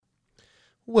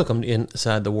Welcome to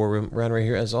Inside the War Room. Ryan right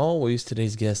here. As always,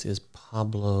 today's guest is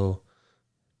Pablo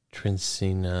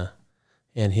Trincina,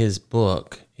 and his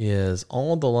book is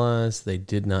All the Lies They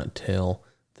Did Not Tell,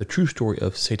 the true story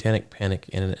of satanic panic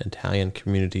in an Italian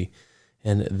community.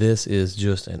 And this is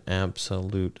just an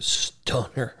absolute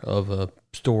stunner of a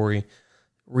story.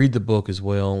 Read the book as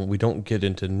well. We don't get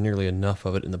into nearly enough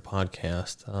of it in the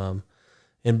podcast.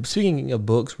 And speaking of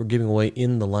books, we're giving away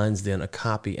In the Lion's Den, a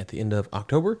copy at the end of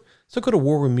October. So go to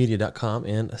warroommedia.com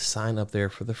and sign up there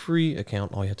for the free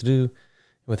account. All you have to do.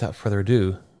 Without further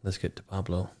ado, let's get to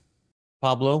Pablo.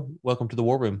 Pablo, welcome to the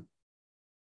War Room.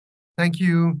 Thank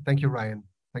you. Thank you, Ryan.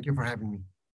 Thank you for having me.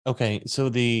 Okay, so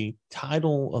the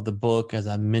title of the book, as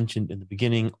I mentioned in the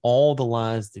beginning, All the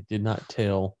Lies They Did Not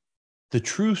Tell, the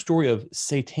true story of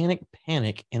satanic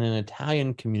panic in an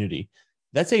Italian community.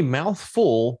 That's a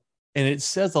mouthful, and it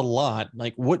says a lot.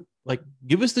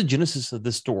 Give us the genesis of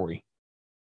this story.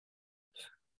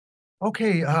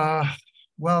 Okay.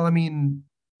 Well, I mean,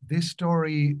 this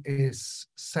story is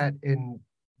set in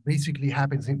basically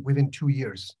happens within 2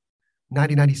 years,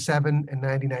 1997 and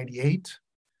 1998,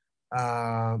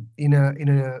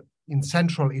 in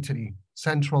central Italy,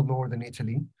 central northern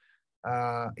Italy,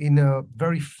 in a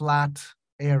very flat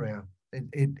area.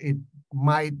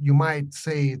 You might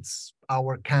say it's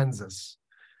our Kansas.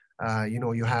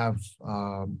 You have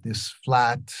this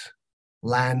flat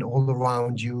land all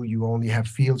around you. You only have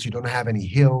fields. You don't have any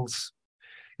hills.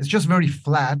 It's just very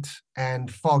flat and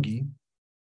foggy.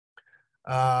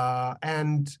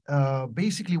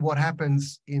 Basically, what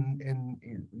happens in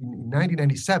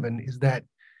 1997 is that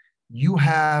you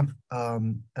have a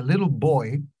little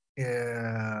boy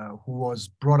who was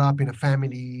brought up in a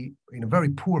very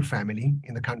poor family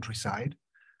in the countryside.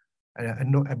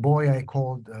 A boy I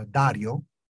called Dario,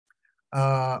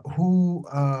 who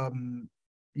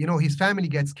his family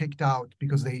gets kicked out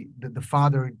because the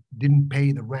father didn't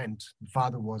pay the rent. The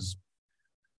father was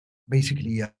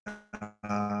basically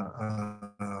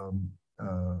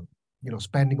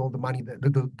spending all the money,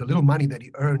 the little money that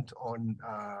he earned on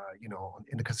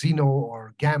in the casino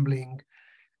or gambling,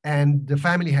 and the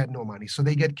family had no money, so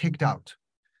they get kicked out.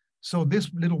 So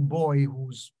this little boy,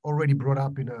 who's already brought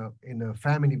up in a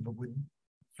family with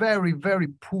very, very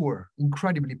poor,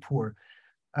 incredibly poor,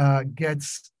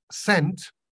 gets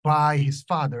sent by his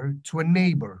father to a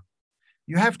neighbor.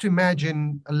 You have to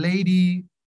imagine a lady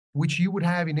which you would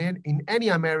have in any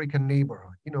American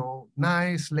neighborhood,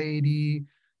 nice lady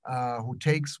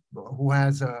who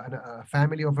has a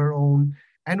family of her own,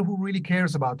 and who really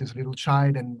cares about this little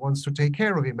child and wants to take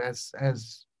care of him as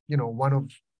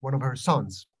one of her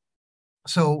sons.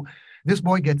 So this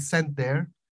boy gets sent there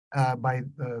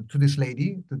to this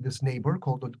lady, to this neighbor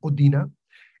called Odina.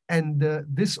 And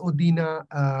this Odina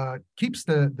keeps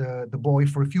the boy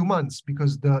for a few months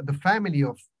because the family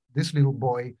of this little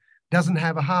boy doesn't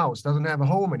have a house, doesn't have a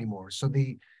home anymore. So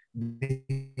they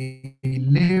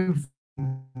live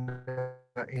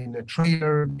in a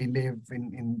trailer,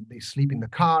 they sleep in the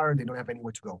car, they don't have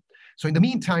anywhere to go. So in the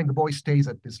meantime, the boy stays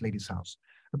at this lady's house.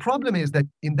 The problem is that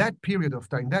in that period of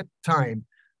time,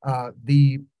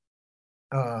 the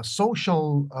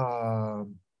social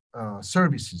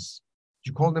services,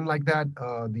 you call them like that?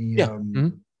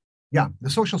 The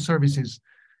social services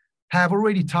have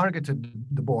already targeted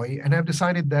the boy and have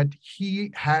decided that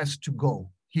he has to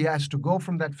go. He has to go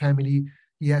from that family.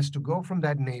 He has to go from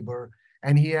that neighbor,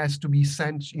 and he has to be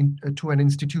sent to an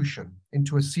institution,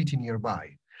 into a city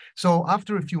nearby. So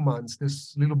after a few months,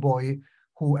 this little boy,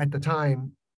 who at the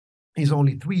time is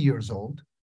only 3 years old,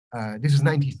 this is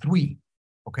 93.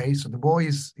 Okay, so the boy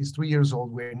is 3 years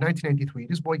old. We're in 1993.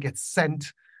 This boy gets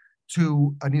sent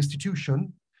to an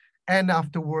institution and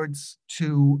afterwards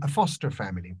to a foster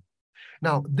family.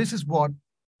 Now, this is what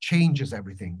changes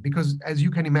everything, because as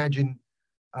you can imagine,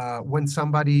 when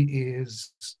somebody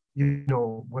is,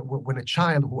 when a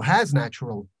child who has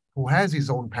his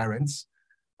own parents,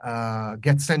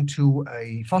 gets sent to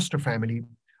a foster family,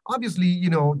 obviously,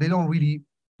 they don't really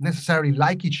necessarily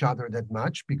like each other that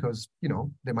much because,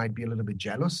 they might be a little bit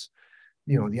jealous.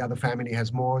 The other family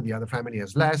has more, the other family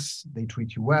has less. They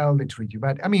treat you well, they treat you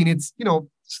bad. I mean, it's,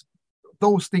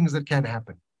 those things that can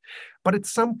happen. But at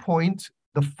some point,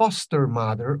 the foster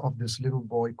mother of this little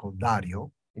boy called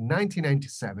Dario in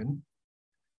 1997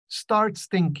 starts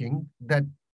thinking that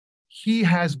he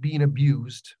has been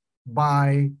abused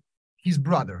by his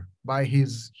brother, by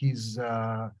his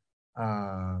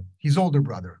older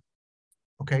brother.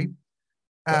 Okay.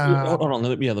 Hold on.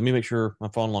 Let me make sure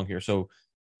I'm following along here. So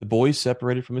the boy's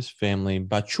separated from his family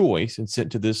by choice and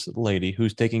sent to this lady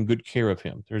who's taking good care of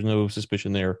him. There's no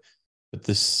suspicion there that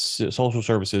this social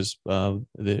services, the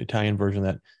Italian version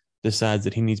of that, decides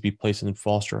that he needs to be placed in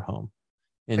foster home.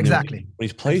 And then Exactly. when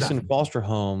he's placed in Exactly. foster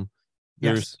home,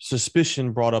 there's Yes.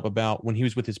 suspicion brought up about when he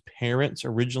was with his parents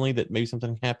originally that maybe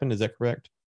something happened. Is that correct?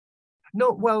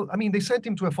 No, well, I mean, they sent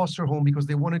him to a foster home because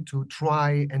they wanted to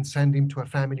try and send him to a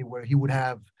family where he would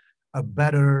have a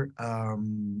better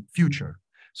future.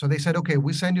 So they said, okay,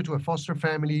 we send you to a foster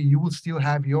family. You will still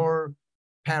have your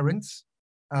parents.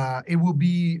 It will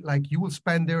be like you will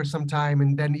spend there some time,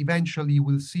 and then eventually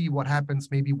we'll see what happens.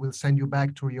 Maybe we'll send you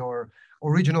back to your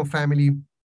original family,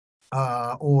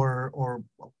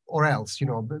 or else.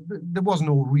 There was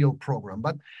no real program.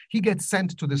 But he gets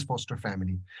sent to this foster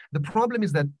family. The problem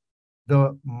is that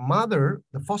the mother,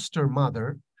 the foster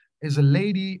mother, is a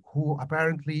lady who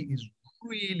apparently is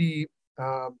really,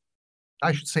 uh,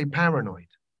 I should say, paranoid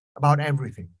about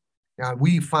everything. Now,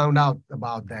 we found out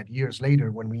about that years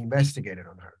later when we investigated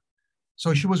on her.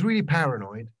 So she was really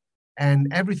paranoid, and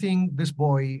everything this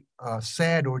boy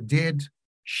said or did,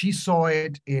 she saw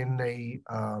it in a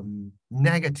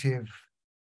negative,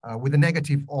 with a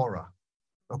negative aura.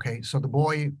 Okay, so the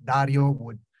boy Dario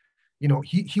would,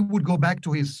 he would go back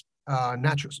to his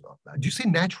natural. Do you say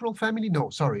natural family? No,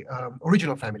 sorry,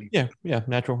 original family. Yeah, yeah,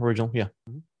 natural, original, yeah.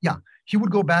 Yeah, he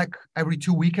would go back every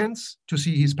 2 weekends to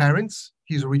see his parents,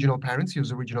 his original parents,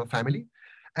 his original family,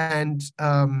 and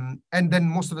then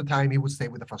most of the time he would stay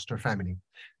with the foster family.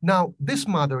 Now, this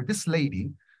mother, this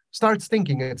lady, starts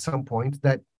thinking at some point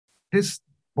that this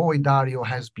boy Dario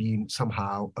has been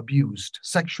somehow abused,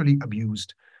 sexually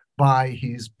abused by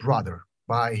his brother,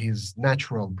 by his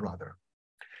natural brother.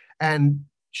 And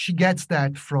she gets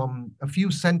that from a few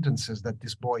sentences that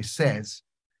this boy says.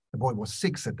 The boy was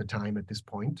 6 at the time at this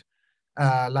point.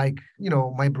 Like,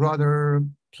 my brother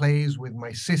plays with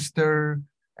my sister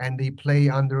and they play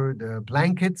under the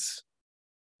blankets,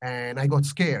 and I got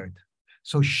scared.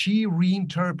 So she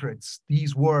reinterprets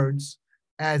these words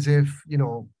as if,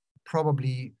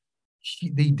 probably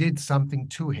they did something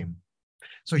to him.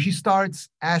 So she starts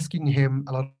asking him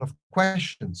a lot of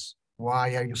questions.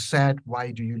 Why are you sad?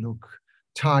 Why do you look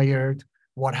tired?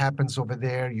 What happens over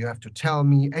there? You have to tell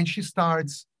me. And she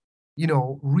starts,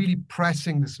 really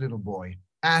pressing this little boy,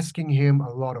 asking him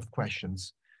a lot of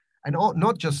questions. And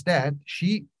not just that,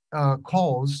 she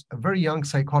calls a very young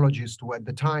psychologist who at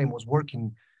the time was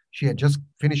working. She had just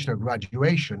finished her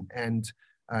graduation, and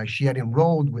she had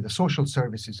enrolled with the social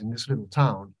services in this little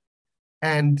town.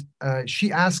 And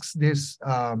she asks this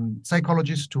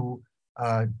psychologist to,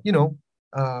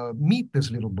 meet this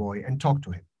little boy and talk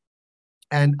to him.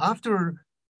 And after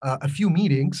a few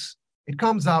meetings, it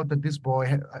comes out that this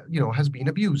boy, has been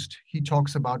abused. He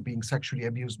talks about being sexually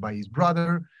abused by his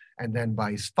brother, and then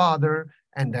by his father,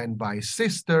 and then by his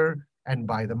sister, and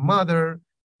by the mother.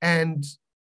 And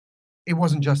it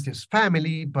wasn't just his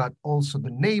family, but also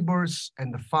the neighbors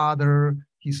and the father.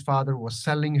 His father was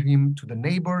selling him to the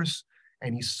neighbors,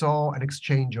 and he saw an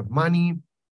exchange of money.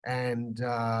 And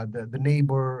the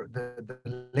neighbor, the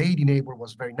lady neighbor,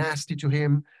 was very nasty to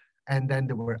him. And then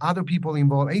there were other people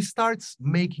involved. And he starts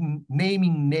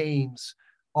naming names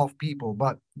of people,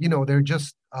 but they're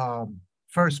just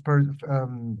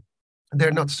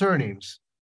they're not surnames.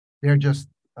 They're just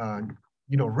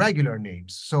regular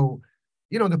names. So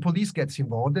the police gets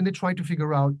involved and they try to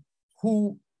figure out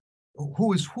who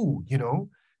is who.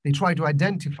 They try to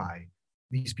identify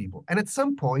these people. And at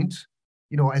some point,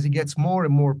 as he gets more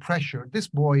and more pressure, this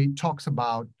boy talks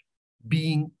about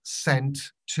being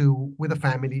sent with a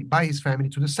family, by his family,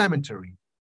 to the cemetery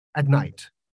at night,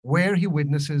 where he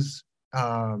witnesses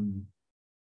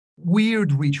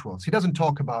weird rituals. He doesn't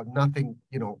talk about nothing,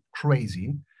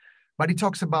 crazy, but he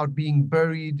talks about being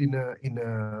buried in a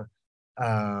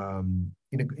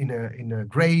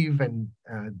grave, and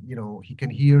he can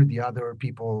hear the other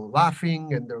people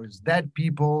laughing, and there is dead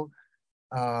people,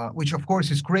 which of course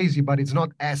is crazy, but it's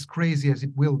not as crazy as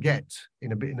it will get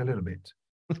in a little bit.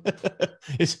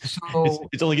 It's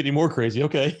only getting more crazy.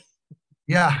 Okay.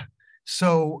 Yeah.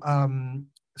 So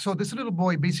so this little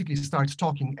boy basically starts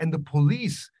talking, and the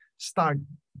police start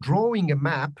drawing a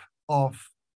map of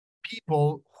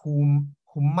people who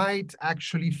might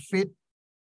actually fit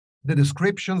the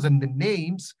descriptions and the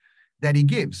names that he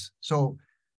gives. So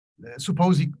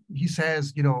suppose he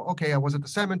says, okay, I was at the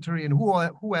cemetery, and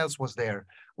who else was there?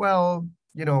 Well,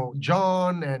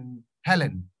 John and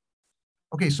Helen.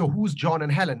 Okay, so who's John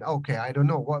and Helen? Okay, I don't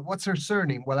know. What's her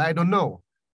surname? Well, I don't know.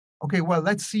 Okay, well,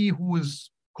 let's see who's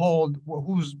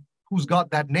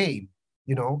got that name,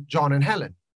 John and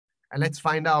Helen. And let's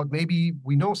find out, maybe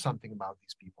we know something about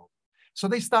these people. So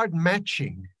they start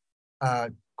matching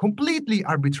completely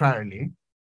arbitrarily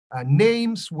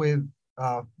names with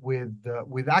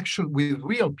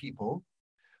real people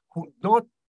who not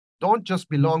don't just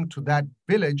belong to that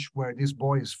village where this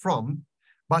boy is from,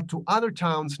 but to other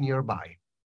towns nearby,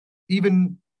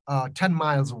 even 10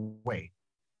 miles away,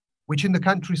 which in the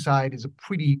countryside is a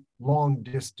pretty long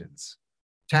distance.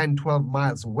 10, 12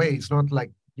 miles away. It's not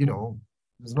like,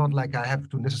 it's not like I have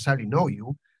to necessarily know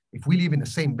you. If we live in the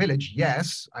same village,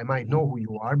 yes, I might know who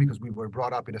you are because we were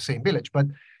brought up in the same village. But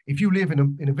if you live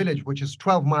in a village which is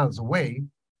 12 miles away,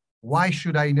 why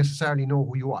should I necessarily know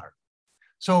who you are?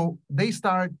 So they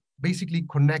start basically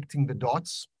connecting the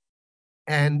dots,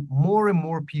 and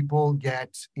more people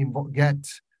get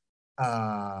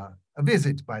a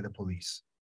visit by the police.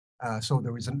 So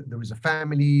there is a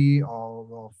family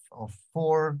of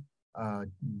four.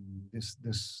 This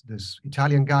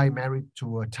Italian guy married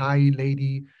to a Thai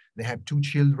lady. They have two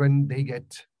children. They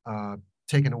get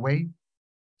taken away.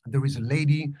 There is a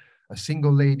lady, a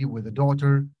single lady with a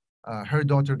daughter. Her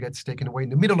daughter gets taken away in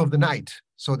the middle of the night.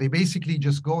 So they basically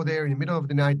just go there in the middle of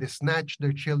the night. They snatch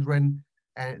their children,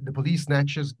 and the police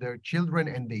snatches their children,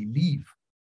 and they leave.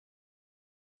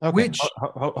 Okay, Which,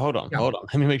 hold on, yeah. hold on.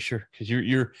 Let me make sure, because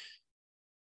you're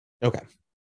okay.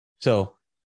 So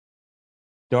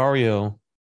Dario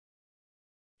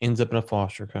ends up in a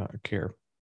foster care.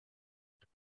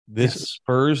 This Yes.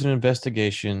 spurs an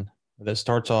investigation that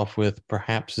starts off with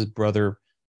perhaps his brother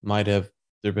might have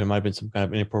might have been some kind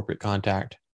of inappropriate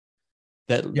contact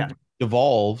that Yeah.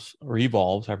 evolves, however you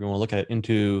want to look at it,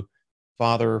 into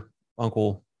father,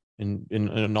 uncle,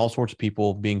 and all sorts of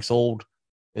people being sold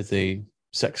as a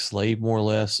sex slave, more or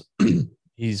less.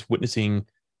 He's witnessing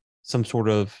some sort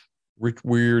of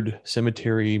weird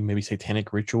cemetery, maybe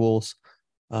satanic rituals.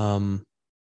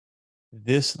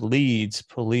 This leads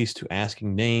police to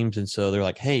asking names, and so they're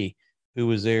like, "Hey, who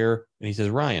was there?" And he says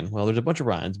Ryan. Well, there's a bunch of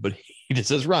Ryans, but he just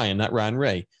says Ryan, not Ryan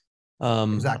Ray.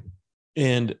 Exactly.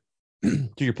 And to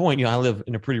your point, I live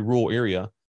in a pretty rural area.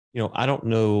 I don't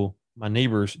know my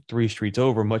neighbors 3 streets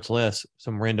over, much less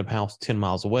some random house 10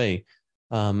 miles away,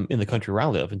 in the country where I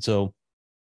live. And so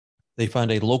they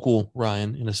find a local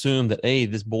Ryan and assume that,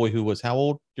 this boy who was how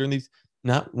old during these,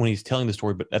 not when he's telling the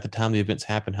story, but at the time the events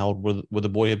happened, how old would the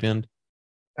boy have been?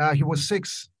 He was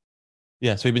 6.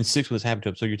 Yeah, so he'd been 6 when this happened to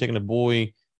him. So you're taking a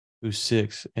boy who's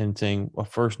 6 and saying a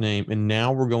first name, and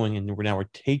now we're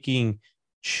taking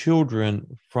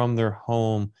children from their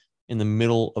home in the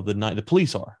middle of the night. The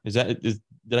police are.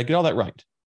 Did I get all that right?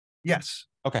 Yes.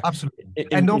 Okay. Absolutely. And,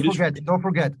 And don't just, forget,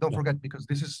 because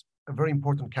this is a very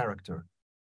important character.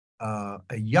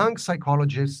 A young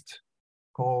psychologist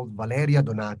called Valeria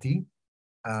Donati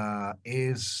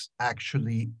is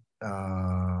actually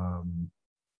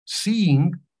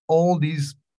seeing all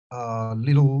these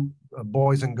little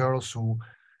boys and girls who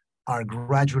are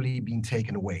gradually being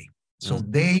taken away. So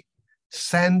they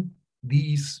send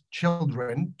these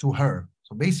children to her.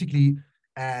 So basically,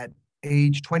 at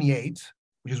age 28,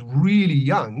 which is really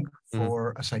young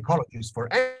for a psychologist, for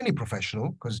any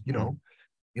professional, because you're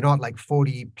not like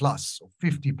 40 plus or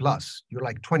 50 plus. You're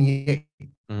like 28.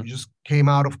 You just came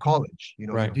out of college.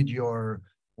 right. You did your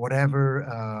whatever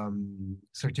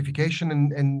certification,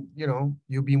 and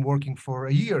you've been working for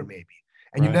a year maybe,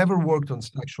 and you never worked on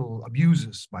sexual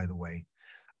abuses, by the way.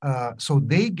 So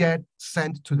they get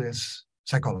sent to this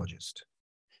psychologist,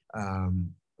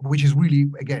 which is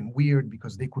really, again, weird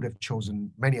because they could have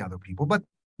chosen many other people, but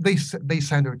they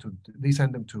send them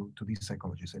to these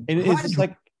psychologists. And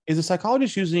is the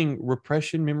psychologist using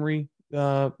repression memory?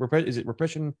 Is it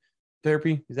repression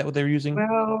therapy? Is that what they're using?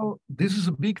 Well, this is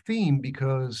a big theme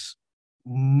because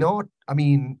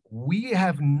we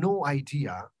have no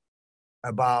idea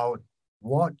about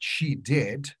what she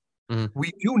did.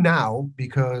 We do now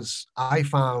because I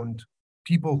found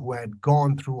people who had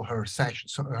gone through her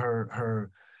sessions, her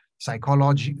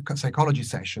psychology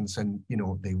sessions, and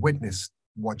they witnessed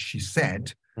what she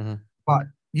said. But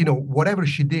whatever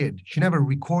she did, she never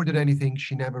recorded anything.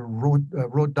 She never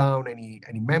wrote down any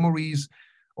memories,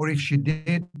 or if she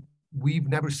did, we've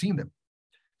never seen them.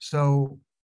 So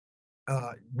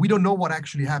we don't know what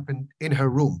actually happened in her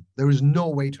room. There is no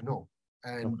way to know,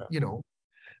 and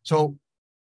so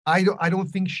I don't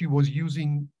think she was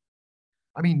using.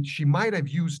 I mean, she might have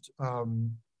used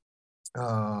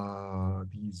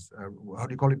these how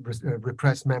do you call it,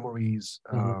 repressed memories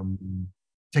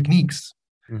techniques.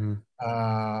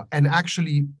 And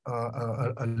actually,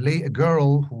 a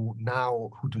girl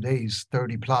who today is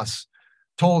 30 plus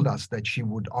told us that she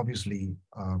would obviously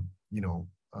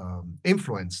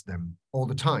influence them all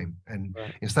the time, and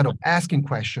instead of asking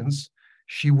questions,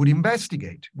 she would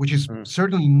investigate, which is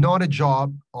certainly not a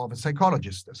job of a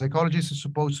psychologist. A psychologist is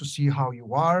supposed to see how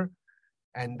you are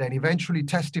and then eventually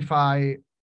testify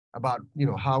about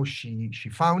how she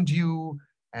found you,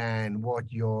 and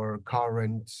what your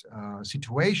current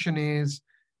situation is,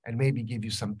 and maybe give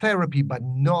you some therapy, but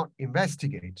not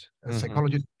investigate. A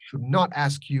psychologist should not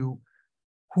ask you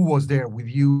who was there with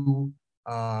you.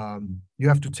 You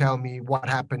have to tell me what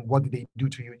happened, what did they do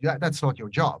to you. That's not your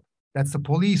job. That's the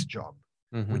police job,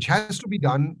 which has to be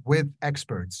done with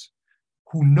experts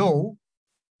who know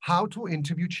how to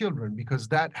interview children, because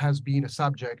that has been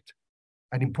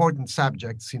an important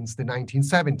subject since the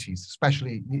 1970s,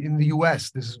 especially in the US.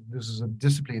 This is a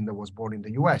discipline that was born in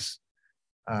the US.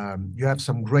 You have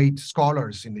some great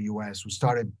scholars in the US who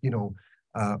started,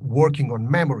 working on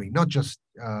memory, not just,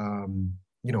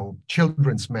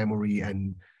 children's memory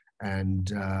and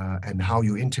how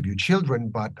you interview children,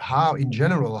 but how, in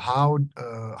general, how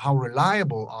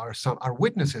reliable are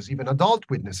witnesses, even adult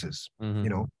witnesses,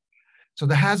 So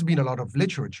there has been a lot of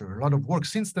literature, a lot of work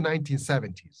since the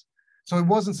 1970s. So it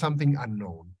wasn't something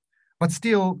unknown. But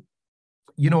still,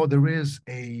 there is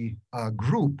a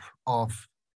group of,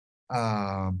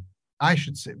 I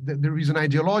should say, there is an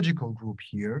ideological group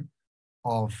here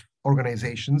of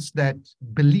organizations that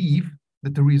believe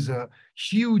that there is a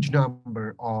huge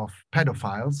number of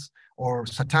pedophiles or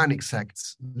satanic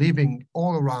sects living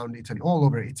all around Italy, all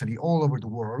over Italy, all over the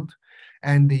world.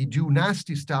 And they do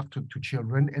nasty stuff to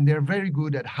children, and they're very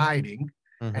good at hiding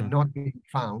and not being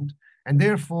found. And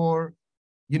therefore,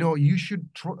 you should,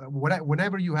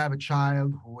 whenever you have a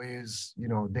child who is,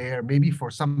 there maybe for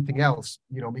something else,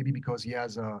 maybe because he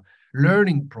has a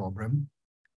learning problem,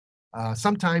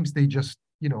 sometimes they just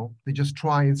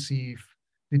try and see if,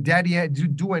 did daddy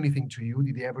do anything to you?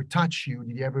 Did he ever touch you?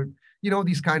 Did he ever,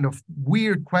 these kind of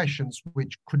weird questions,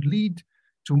 which could lead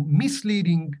to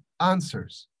misleading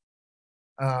answers.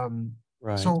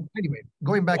 Right. So anyway,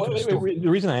 going back to the story. The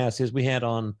reason I asked is we had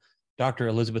on Dr.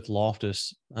 Elizabeth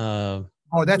Loftus.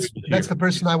 That's the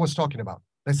person I was talking about.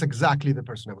 That's exactly the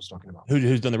person I was talking about.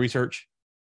 Who's done the research?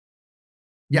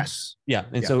 Yes. Yeah.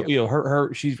 And so,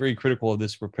 she's very critical of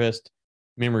this repressed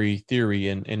memory theory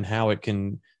and how it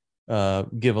can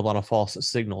give a lot of false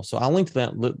signals. So I'll link to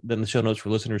that in the show notes for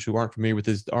listeners who aren't familiar with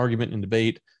this argument and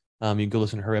debate. You can go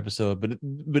listen to her episode, but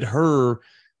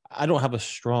I don't have a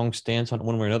strong stance on it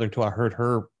one way or another until I heard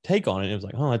her take on it. It was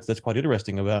like, oh, that's quite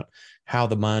interesting about how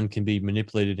the mind can be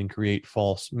manipulated and create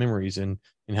false memories, and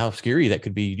how scary that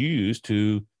could be used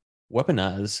to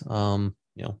weaponize,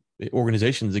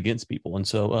 organizations against people. And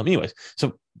so, anyways,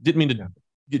 so didn't mean to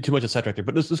get too much of sidetrack there,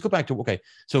 but let's go back to, okay,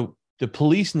 so the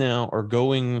police now are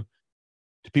going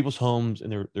to people's homes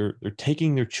and they're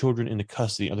taking their children into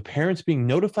custody. Are the parents being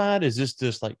notified? Is this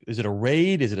just like, is it a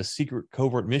raid? Is it a secret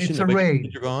covert mission? It's a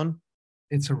raid. You're gone?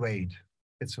 It's a raid.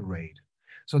 It's a raid.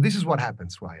 So this is what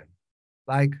happens, Ryan.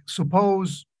 Like,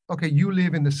 suppose, okay, you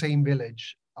live in the same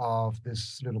village of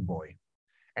this little boy,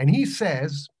 and he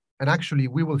says, and actually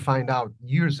we will find out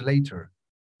years later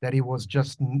that he was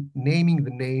just naming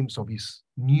the names of his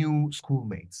new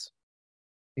schoolmates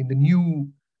in the new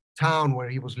town where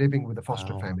he was living with the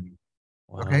foster family.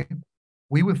 Wow. Okay,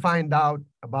 we will find out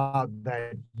about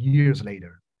that years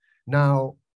later.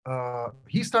 Now,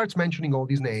 he starts mentioning all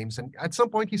these names, and at some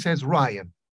point he says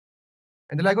Ryan,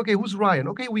 and they're like, okay, who's Ryan?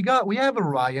 Okay, we have a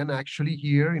Ryan actually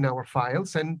here in our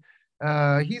files, and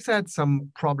he's had some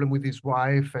problem with his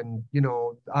wife, and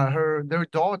their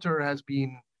daughter has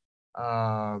been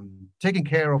taken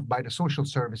care of by the social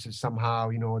services somehow.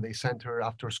 They sent her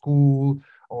after school,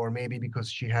 or maybe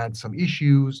because she had some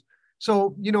issues.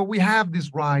 So, we have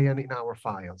this Ryan in our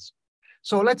files.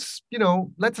 So let's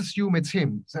assume it's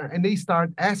him. And they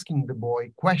start asking the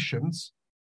boy questions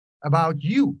about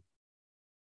you.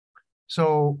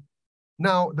 So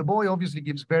now the boy obviously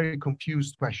gives very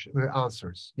confused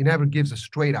answers. He never gives a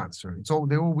straight answer.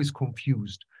 They're always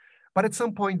confused. But at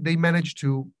some point they manage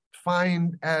to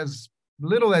find as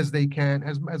little as they can,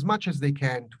 as much as they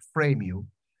can, to frame you.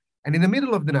 And in the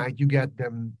middle of the night, you get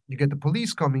the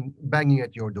police coming, banging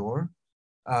at your door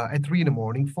at 3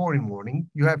 a.m, 4 a.m.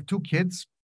 You have two kids,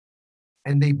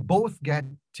 and they both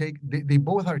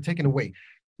are taken away.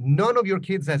 None of your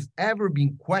kids has ever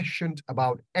been questioned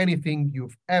about anything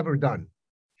you've ever done.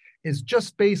 It's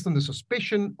just based on the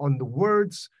suspicion, on the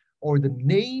words or the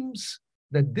names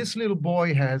that this little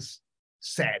boy has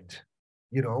said,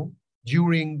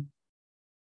 during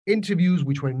interviews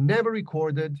which were never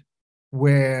recorded,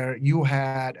 where you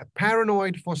had a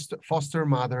paranoid foster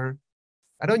mother.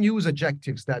 I don't use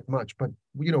adjectives that much, but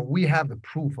we have the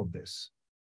proof of this,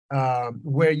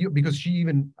 because she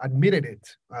even admitted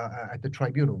it at the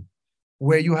tribunal,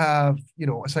 where you have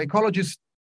a psychologist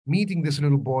meeting this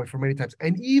little boy for many times,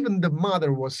 and even the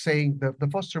mother was saying, the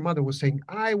foster mother was saying,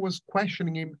 I was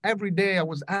questioning him every day. I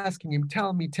was asking him,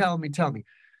 tell me.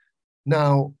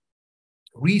 Now,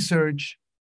 Research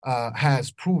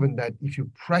has proven that if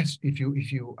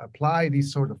you apply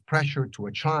this sort of pressure to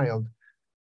a child,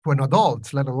 to an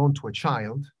adult, let alone to a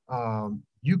child,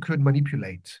 you could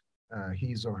manipulate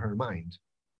his or her mind.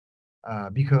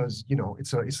 Because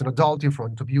it's an adult in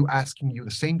front of you asking you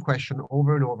the same question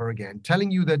over and over again, telling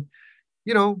you that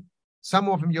you know some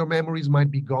of your memories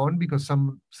might be gone because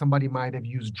somebody might have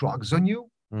used drugs on you.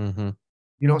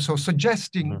 Mm-hmm. So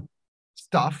suggesting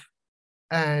stuff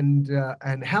and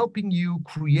helping you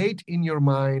create in your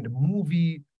mind a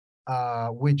movie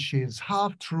which is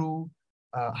half true,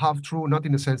 not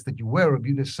in the sense that you were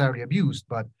necessarily abused,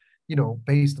 but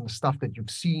based on the stuff that you've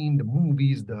seen, the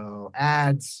movies, the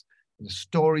ads, the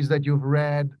stories that you've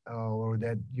read or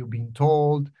that you've been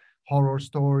told, horror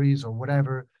stories or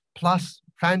whatever, plus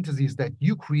fantasies that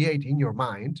you create in your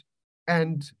mind.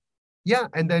 And yeah,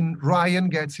 and then Ryan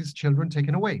gets his children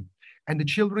taken away, and the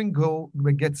children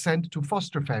get sent to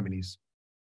foster families,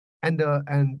 and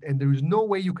there is no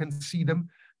way you can see them.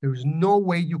 There is no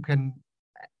way you can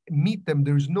meet them.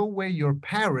 There is no way your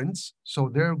parents, so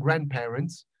their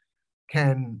grandparents,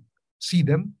 can see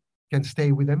them, can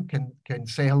stay with them, can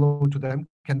say hello to them,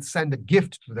 can send a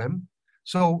gift to them.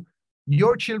 So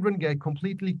your children get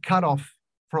completely cut off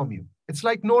from you. It's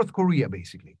like North Korea,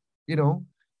 basically. It's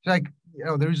like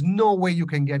there is no way you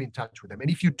can get in touch with them. And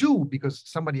if you do, because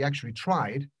somebody actually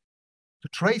tried to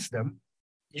trace them,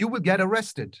 you will get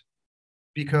arrested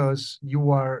because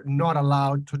you are not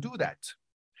allowed to do that.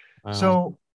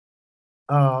 So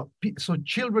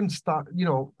children start,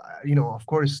 of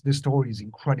course, this story is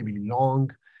incredibly long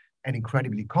and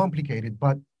incredibly complicated,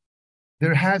 but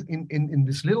there has in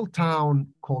this little town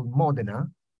called Modena,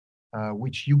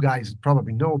 which you guys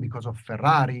probably know because of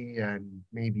Ferrari and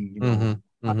maybe,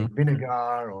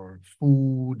 vinegar or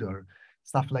food or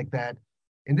stuff like that.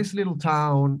 In this little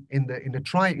town, in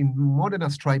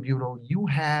Modena's tribunal, you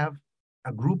have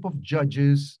a group of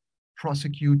judges,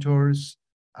 prosecutors,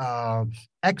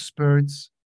 experts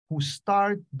who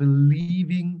start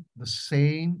believing the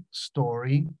same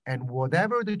story, and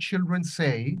whatever the children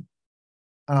say,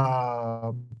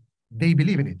 they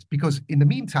believe in it. Because in the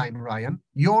meantime, Ryan,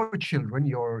 your children,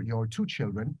 your two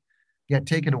children, get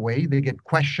taken away. They get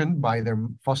questioned by their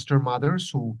foster mothers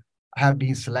who have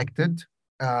been selected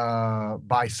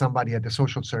by somebody at the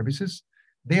social services.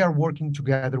 They are working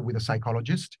together with a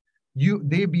psychologist.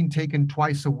 They've been taken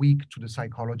twice a week to the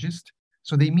psychologist.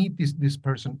 So they meet this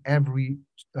person every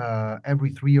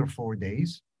 3 or 4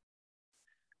 days.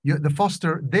 Their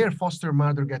foster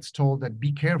mother gets told that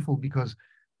be careful, because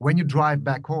when you drive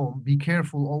back home, be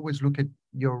careful. Always look at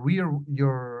your rear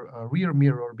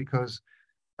mirror, because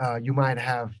you might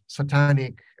have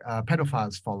satanic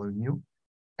pedophiles following you.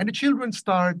 And the children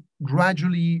start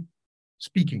gradually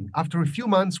speaking. After a few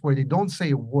months where they don't say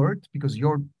a word, because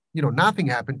nothing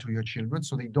happened to your children,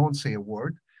 so they don't say a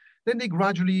word. Then they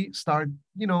gradually start,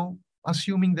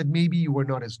 assuming that maybe you were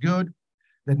not as good,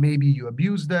 that maybe you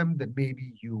abused them, that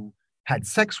maybe you had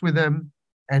sex with them,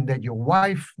 and that your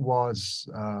wife was,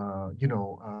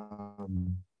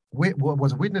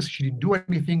 was a witness. She didn't do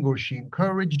anything, or she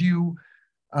encouraged you.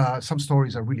 Some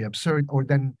stories are really absurd. Or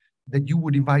then that you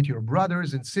would invite your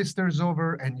brothers and sisters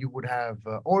over, and you would have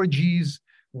orgies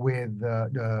with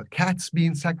the cats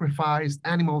being sacrificed,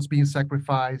 animals being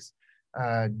sacrificed,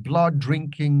 blood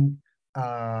drinking,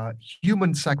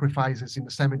 human sacrifices in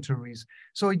the cemeteries.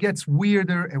 So it gets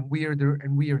weirder and weirder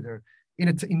and weirder.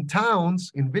 In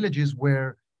towns, in villages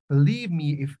where, believe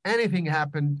me, if anything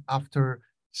happened after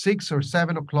 6 or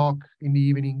 7 o'clock in the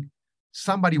evening,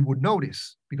 somebody would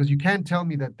notice, because you can't tell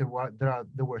me that there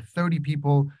were 30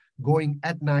 people going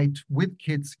at night with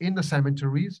kids in the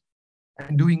cemeteries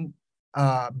and doing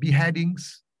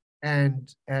beheadings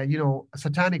and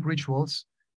satanic rituals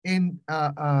in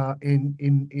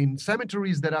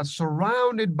cemeteries that are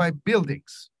surrounded by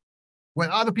buildings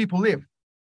where other people live.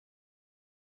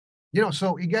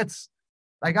 So it gets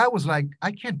like, I was like,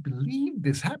 I can't believe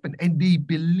this happened. And they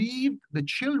believed the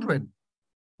children.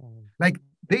 Like,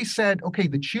 they said, okay,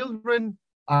 the children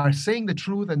are saying the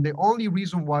truth, and the only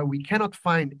reason why we cannot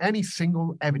find any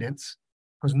single evidence,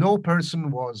 because no person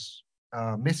was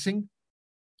missing,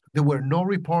 there were no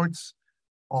reports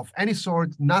of any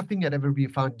sort, nothing had ever been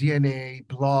found, DNA,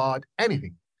 blood,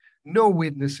 anything. No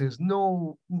witnesses,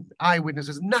 no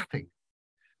eyewitnesses, nothing.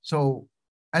 So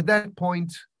at that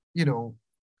point,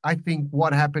 I think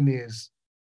what happened is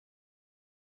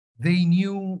they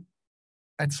knew,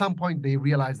 at some point they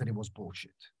realized that it was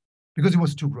bullshit, because it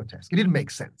was too grotesque. It didn't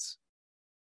make sense.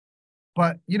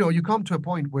 But, you come to a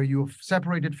point where you've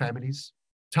separated families.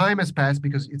 Time has passed,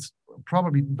 because it's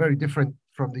probably very different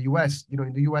from the US.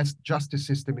 In the US, justice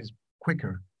system is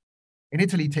quicker. In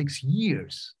Italy, it takes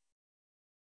years.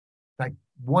 Like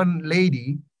one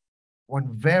lady, one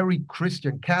very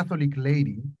Christian Catholic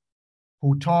lady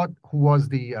who was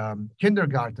the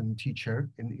kindergarten teacher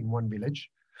in one village.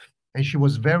 And she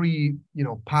was very,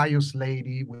 pious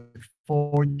lady with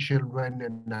 4 children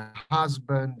and a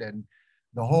husband and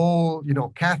the whole,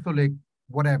 Catholic,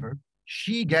 whatever.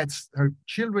 She gets her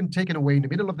children taken away in the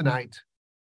middle of the night.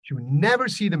 She will never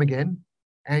see them again.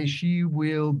 And she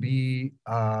will be,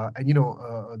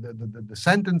 the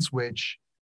sentence which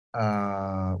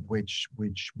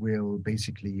will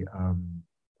basically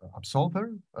absolve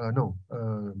her. No,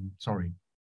 sorry.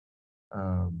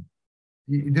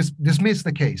 Dismiss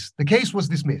the case. The case was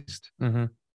dismissed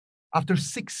after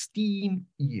 16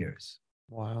 years.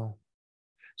 Wow.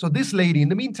 So this lady, in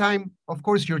the meantime, of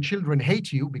course, your children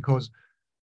hate you because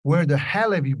where the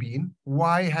hell have you been?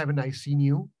 Why haven't I seen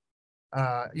you?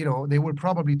 They were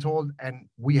probably told, and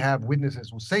we have witnesses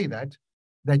who say that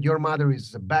your mother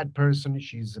is a bad person.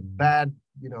 She's a bad,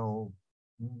 a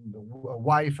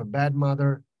wife, a bad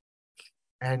mother.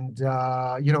 And,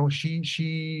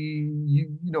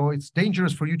 it's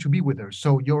dangerous for you to be with her.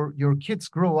 So your kids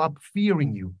grow up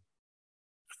fearing you,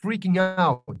 freaking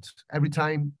out every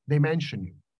time they mention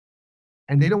you.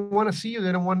 And they don't want to see you.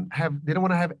 They don't want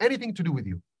to have anything to do with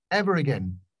you ever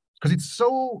again. Because it's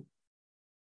so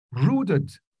rooted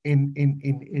in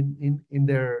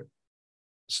their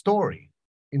story,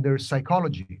 in their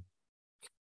psychology,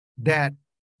 that,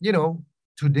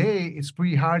 today it's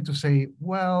pretty hard to say,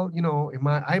 well,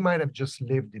 I might have just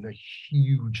lived in a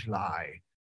huge lie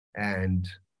and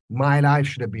my life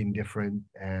should have been different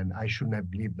and I shouldn't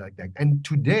have lived like that. And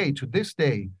today, to this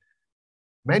day,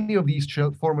 many of these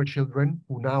former children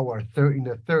who now are in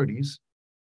their 30s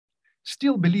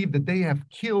still believe that they have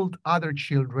killed other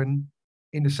children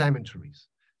in the cemeteries,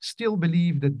 still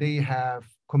believe that they have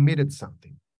committed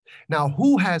something. Now,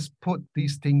 who has put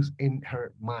these things in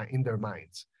their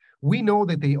minds? We know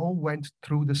that they all went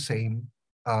through the same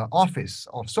office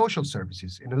of social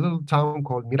services in a little town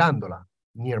called Mirandola,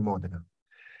 near Modena.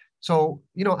 So,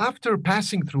 after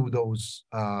passing through those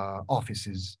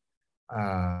offices,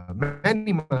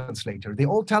 many months later, they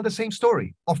all tell the same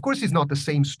story. Of course, it's not the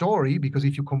same story because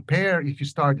if you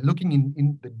start looking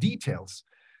in the details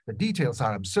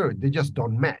are absurd. They just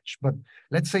don't match. But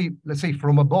let's say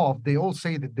from above, they all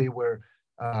say that they were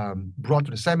brought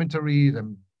to the cemeteries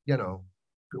and,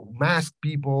 masked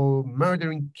people,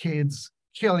 murdering kids,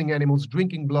 killing animals,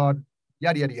 drinking blood,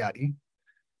 yada, yada, yada.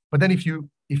 But then if you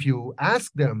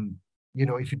ask them,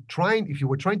 if you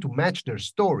were trying to match their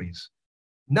stories,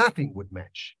 nothing would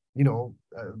match.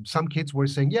 Some kids were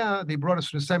saying, yeah, they brought us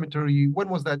to the cemetery. When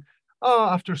was that? Oh,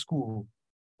 after school.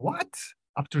 What?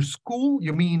 After school?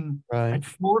 You mean at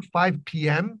 4 or 5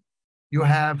 p.m. you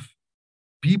have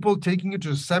people taking you to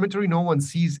the cemetery, no one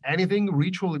sees anything,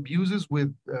 ritual abuses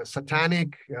with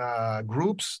satanic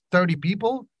groups, 30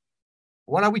 people?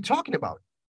 What are we talking about?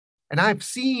 And I've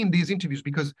seen these interviews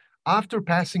because after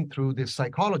passing through this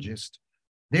psychologist,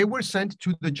 they were sent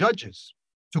to the judges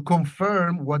to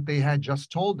confirm what they had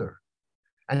just told her.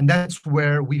 And that's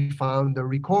where we found the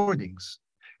recordings.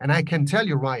 And I can tell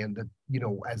you, Ryan, that,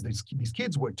 as these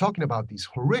kids were talking about these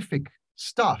horrific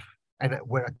stuff and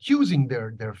were accusing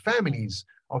their families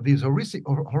of these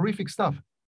horrific stuff,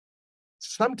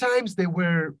 sometimes they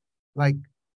were like,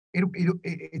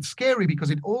 it's scary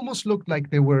because it almost looked like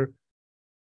they were,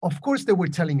 of course, they were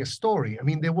telling a story. I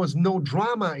mean, there was no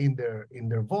drama in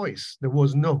their voice. There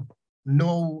was no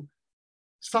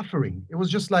suffering. It was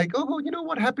just like, oh,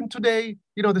 what happened today?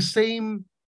 The same,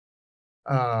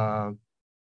 the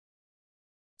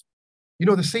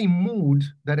same mood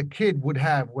that a kid would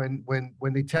have when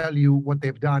they tell you what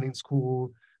they've done in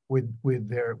school with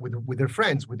their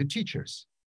friends, with the teachers.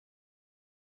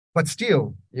 But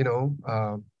still,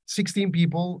 16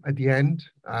 people at the end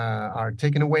are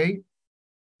taken away,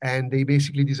 and they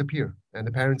basically disappear, and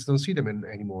the parents don't see them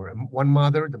anymore. And one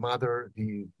mother,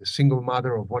 the single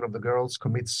mother of one of the girls,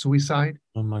 commits suicide.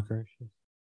 Oh my gracious!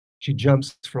 She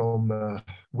jumps from a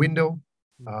window.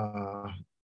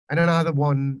 And another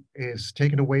one is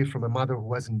taken away from a mother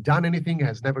who hasn't done anything,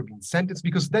 has never been sentenced,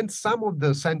 because then some of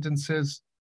the sentences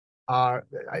are,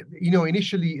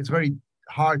 initially it's very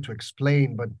hard to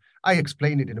explain, but I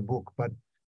explain it in a book. But,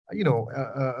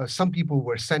 some people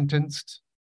were sentenced,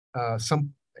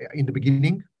 some in the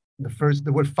beginning,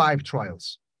 there were 5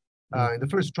 trials. In the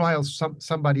first trial, some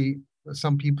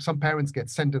parents get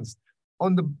sentenced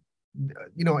on the,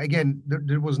 again,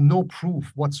 there was no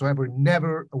proof whatsoever,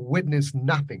 never a witness,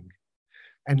 nothing.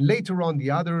 And later on,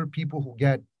 the other people who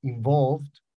get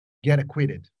involved get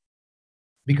acquitted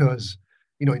because,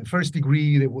 in first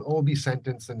degree, they would all be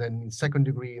sentenced, and then in second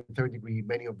degree and third degree,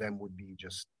 many of them would be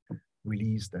just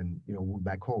released and would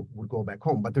go back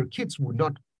home. But their kids would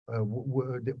not.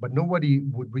 But nobody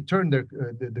would return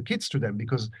the kids to them,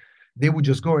 because they would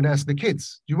just go and ask the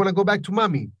kids, "Do you want to go back to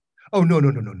mommy?" "Oh, no, no,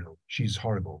 no, no, no. She's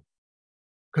horrible."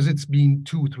 Because it's been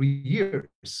 2-3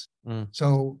 years.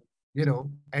 So,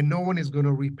 and no one is going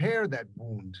to repair that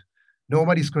wound.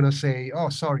 Nobody's going to say, "Oh,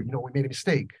 sorry, we made a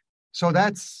mistake." So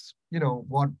that's,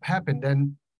 what happened.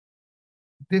 And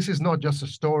this is not just a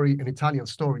story, an Italian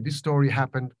story. This story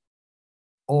happened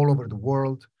all over the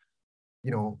world.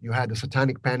 You had the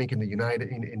Satanic Panic in the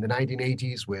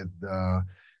 1980s with,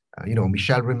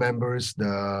 Michelle remembers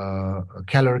the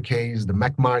Keller case, the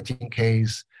McMartin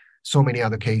case, so many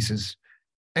other cases.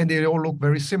 And they all look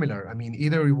very similar. I mean,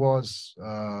 either it was,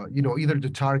 either the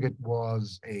target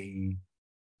was a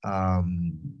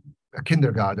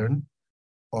kindergarten,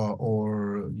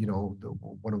 or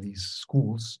one of these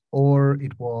schools, or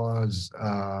it was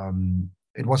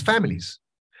families.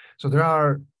 So there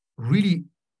are really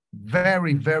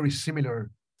very, very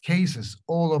similar cases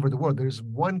all over the world. There's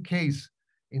one case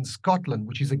in Scotland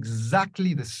which is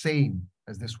exactly the same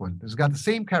as this one. It's got the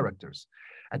same characters.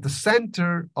 At the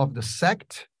center of the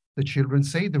sect, the children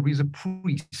say, there is a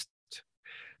priest.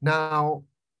 Now,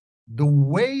 the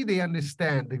way the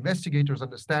investigators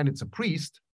understand it's a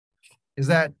priest, is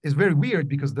very weird,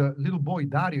 because the little boy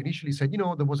Dario initially said,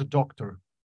 there was a doctor.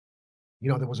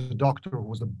 There was a doctor who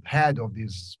was the head of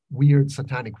this weird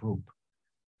satanic group.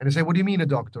 And they say, "What do you mean a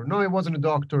doctor?" "No, it wasn't a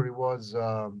doctor. It was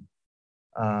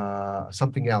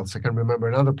something else. I can't remember.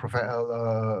 Another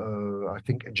I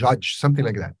think a judge, something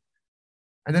like that."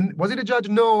 And then, "Was it a judge?"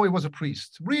 "No, it was a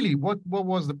priest." "Really? What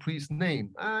was the priest's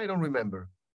name?" "I don't remember."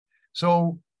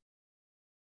 So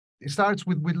it starts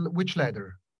with which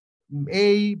letter?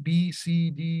 A, B,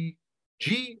 C, D,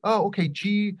 G. Oh, okay,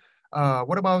 G.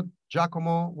 What about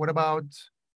Giacomo? What about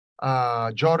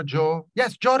Giorgio?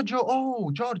 Yes, Giorgio.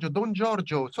 Oh, Giorgio, Don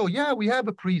Giorgio. So yeah, we have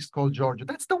a priest called Giorgio.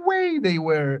 That's the way they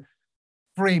were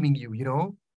framing you.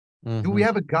 Mm-hmm. Do we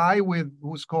have a guy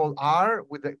who's called R,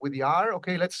 with the R?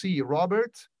 Okay, let's see.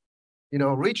 Robert,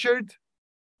 Richard,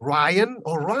 Ryan.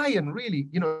 Oh, Ryan, really?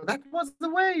 That was the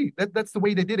way. That's the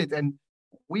way they did it. And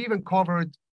we even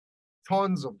covered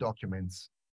tons of documents.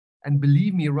 And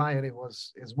believe me, Ryan,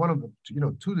 is one of the,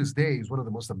 to this day, is one of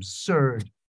the most absurd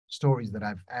stories that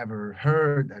I've ever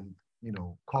heard and,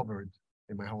 covered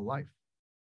in my whole life.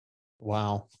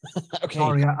 Wow. Okay.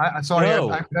 Sorry,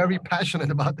 No. I'm very passionate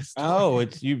about this story. Oh,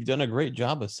 you've done a great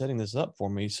job of setting this up for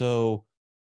me. So,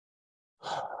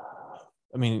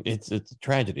 I mean, it's a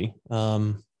tragedy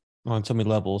on so many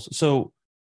levels. So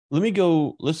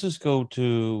let's just go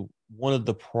to one of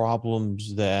the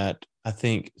problems that I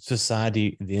think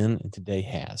society then and today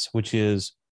has, which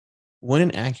is when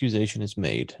an accusation is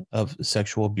made of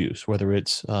sexual abuse, whether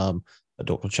it's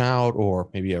adult or child, or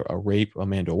maybe a rape, a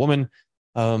man to a woman,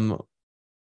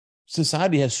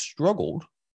 society has struggled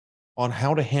on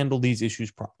how to handle these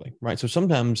issues properly, right? So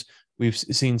sometimes we've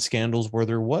seen scandals where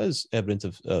there was evidence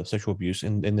of sexual abuse,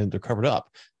 and then they're covered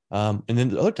up. And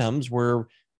then other times where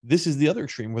this is the other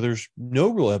extreme, where there's no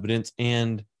real evidence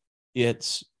and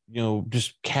it's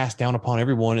just cast down upon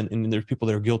everyone, and there's people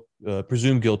that are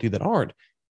presumed guilty that aren't.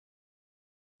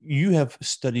 You have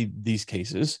studied these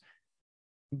cases.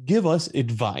 Give us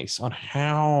advice on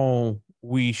how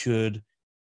we should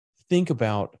think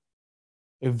about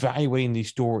evaluating these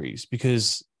stories,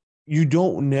 because you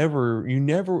never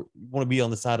want to be on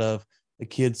the side of the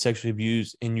kid sexually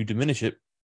abused and you diminish it.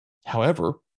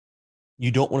 However,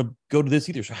 you don't want to go to this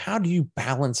either. So how do you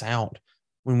balance out,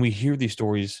 when we hear these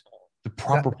stories, the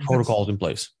proper protocols in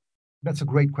place? That's a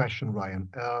great question, Ryan.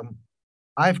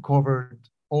 I've covered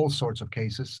all sorts of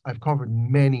cases. I've covered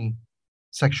many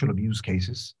sexual abuse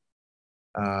cases,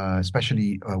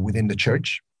 especially within the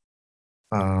church.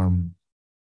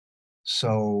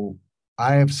 So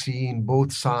I have seen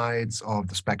both sides of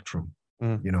the spectrum,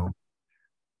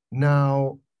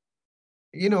 Now,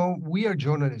 we are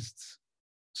journalists,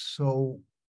 so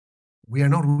we are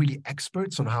not really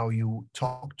experts on how you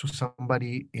talk to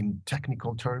somebody in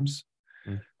technical terms.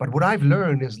 But what I've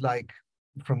learned is,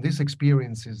 from this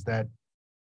experience, is that,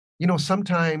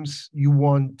 sometimes you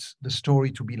want the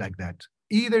story to be like that.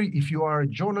 Either if you are a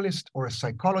journalist or a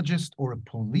psychologist or a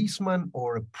policeman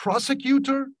or a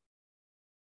prosecutor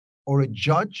or a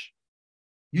judge,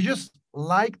 you just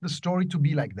like the story to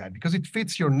be like that because it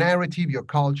fits your narrative, your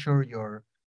culture, your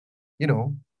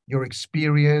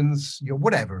experience, your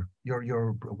whatever,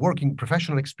 your working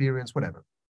professional experience, whatever.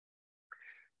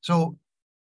 So,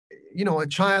 a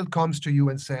child comes to you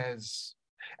and says,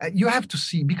 you have to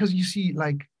see, because you see,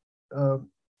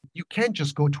 you can't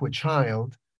just go to a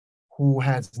child who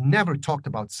has never talked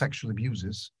about sexual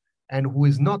abuses and who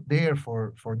is not there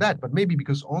for that, but maybe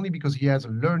only because he has a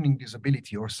learning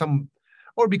disability or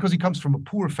because he comes from a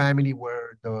poor family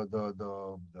where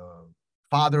the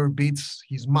father beats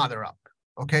his mother up.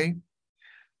 Okay.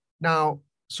 Now,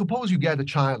 suppose you get a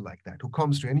child like that who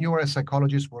comes to you, and you're a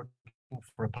psychologist working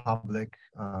for a public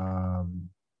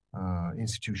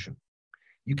institution.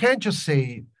 You can't just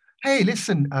say, "Hey,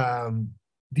 listen,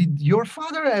 did your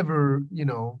father ever,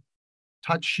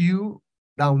 touch you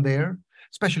down there?"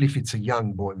 Especially if it's a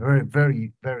young boy, very,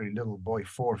 very, very little boy,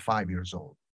 4 or 5 years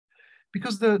old,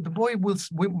 because the boy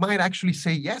might actually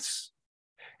say yes,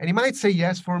 and he might say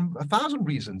yes for 1,000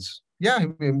 reasons. Yeah,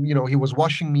 he was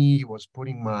washing me, he was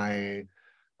putting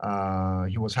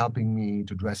he was helping me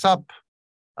to dress up.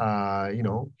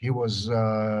 He was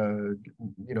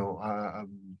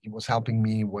helping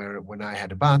me when I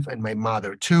had a bath, and my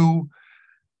mother too.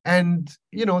 And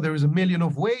there is a million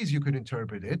of ways you could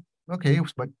interpret it. Okay,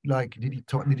 but like, did he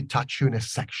touch you in a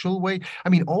sexual way? I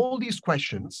mean, all these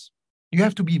questions, you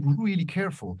have to be really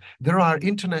careful. There are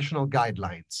international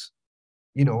guidelines,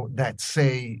 that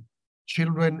say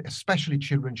children, especially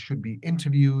children, should be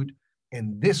interviewed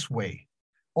in this way.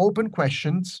 Open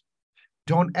questions.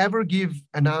 Don't ever give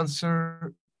an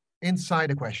answer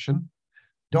inside a question.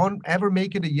 Don't ever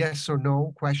make it a yes or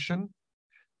no question,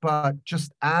 but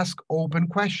just ask open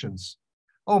questions.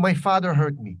 Oh, my father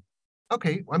hurt me.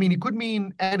 Okay, I mean, it could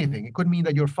mean anything. It could mean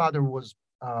that your father was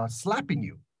slapping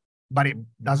you, but it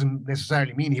doesn't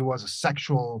necessarily mean he was a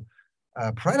sexual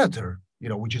predator,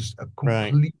 which is a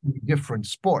completely different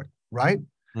sport, right?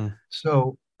 Mm.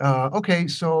 So, okay,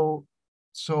 so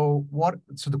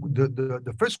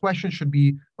the first question should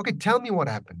be, okay, tell me what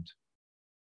happened.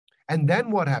 And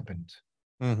then what happened?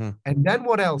 Mm-hmm. And then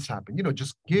what else happened?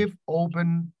 Just give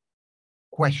open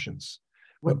questions.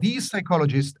 But these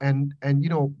psychologists and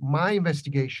my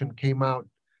investigation came out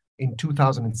in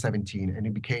 2017, and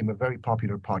it became a very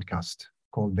popular podcast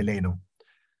called Veleno,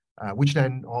 which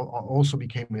then also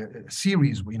became a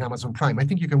series in Amazon Prime. I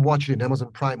think you can watch it in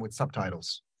Amazon Prime with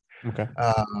subtitles. Okay.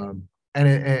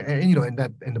 And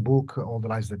the book, all the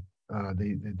lies that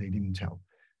they didn't tell.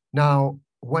 Now,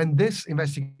 when this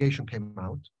investigation came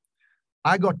out,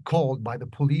 I got called by the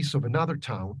police of another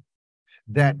town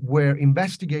that were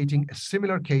investigating a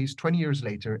similar case 20 years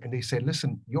later. And they said,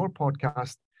 listen, your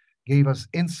podcast gave us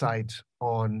insight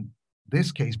on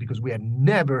this case because we had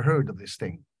never heard of this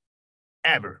thing,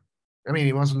 ever. I mean,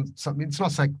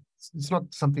 it's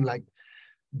not something like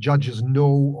judges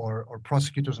know or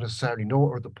prosecutors necessarily know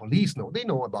or the police know. They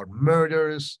know about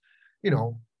murders,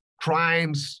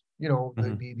 crimes,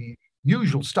 Mm-hmm. the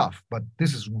usual stuff. But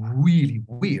this is really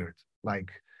weird, like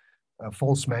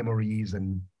false memories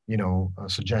and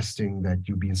suggesting that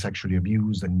you've been sexually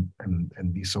abused and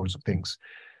these sorts of things.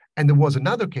 And there was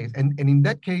another case, and in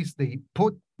that case, they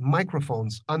put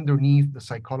microphones underneath the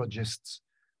psychologists'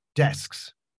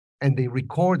 desks and they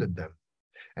recorded them.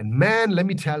 And man, let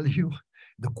me tell you,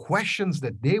 the questions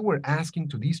that they were asking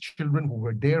to these children who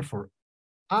were there for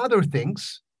other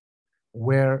things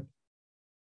were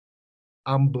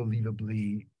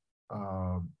unbelievably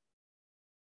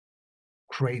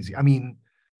crazy. I mean,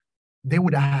 they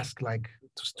would ask like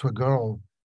to a girl,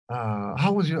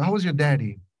 how was your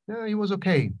daddy? Yeah, he was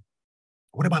okay.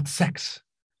 What about sex?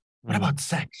 What about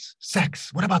sex?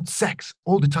 Sex. What about sex?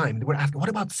 All the time they were asking, what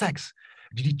about sex?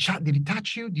 Did he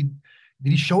touch you? Did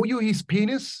he show you his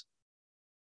penis?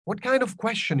 What kind of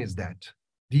question is that?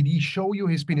 Did he show you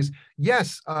his penis?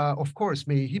 Yes, of course.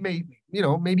 Maybe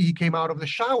he came out of the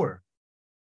shower.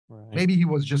 Right. Maybe he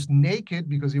was just naked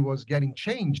because he was getting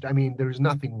changed. I mean, there is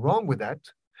nothing wrong with that.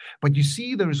 But you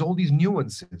see, there's all these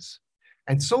nuances.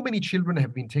 And so many children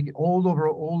have been taken all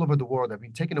over the world, have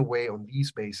been taken away on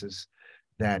these bases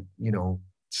that,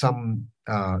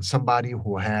 somebody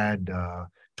who had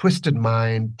twisted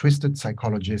mind, twisted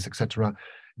psychologists, etc.,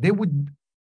 they would,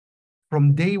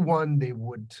 from day one, they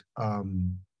would,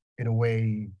 in a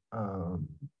way,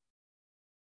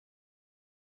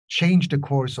 change the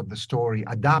course of the story,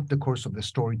 adapt the course of the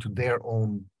story to their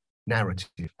own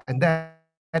narrative. And that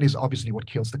is obviously what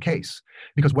kills the case.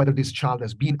 Because whether this child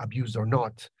has been abused or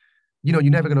not, you're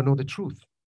never going to know the truth.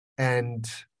 And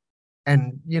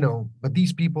but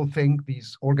these people think,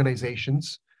 these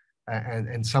organizations,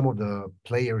 and some of the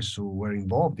players who were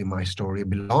involved in my story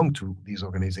belong to these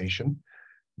organizations.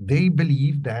 They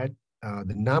believe that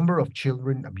the number of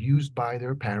children abused by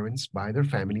their parents, by their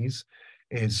families,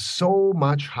 is so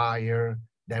much higher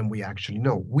than we actually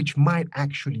know, which might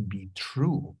actually be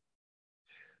true.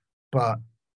 But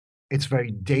it's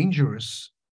very dangerous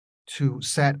to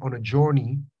set on a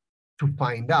journey to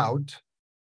find out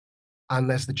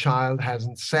unless the child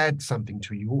hasn't said something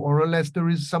to you, or unless there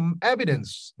is some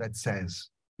evidence that says,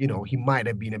 he might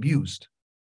have been abused.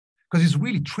 Because it's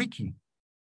really tricky.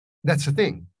 That's the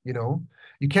thing,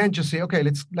 You can't just say, okay,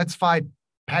 let's fight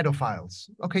pedophiles.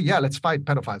 Okay, yeah, let's fight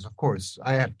pedophiles. Of course,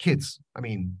 I have kids. I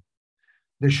mean,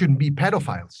 there shouldn't be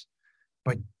pedophiles.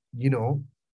 But,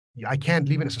 I can't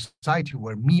live in a society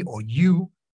where me or you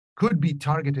could be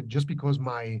targeted just because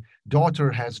my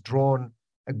daughter has drawn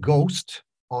a ghost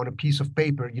on a piece of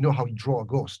paper. You know how you draw a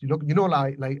ghost.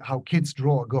 Like how kids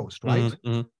draw a ghost, right?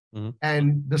 Mm-hmm, mm-hmm.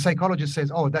 And the psychologist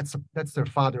says, "Oh, that's their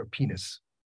father penis."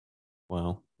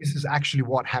 Wow. This is actually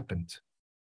what happened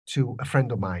to a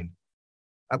friend of mine.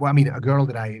 Well, I mean, a girl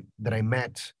that I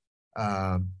met,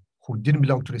 who didn't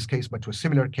belong to this case, but to a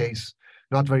similar case,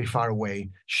 not very far away.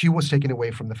 She was taken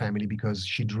away from the family because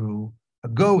she drew a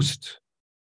ghost.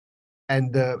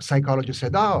 And the psychologist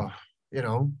said, "Oh,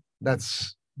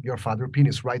 that's your father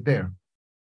penis right there."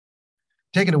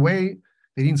 Taken away.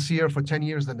 They didn't see her for 10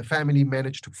 years. Then the family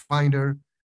managed to find her.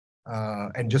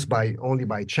 And just only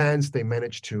by chance, they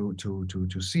managed to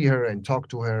see her and talk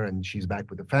to her, and she's back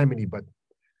with the family. But,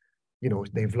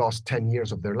 they've lost 10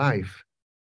 years of their life.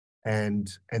 And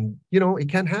it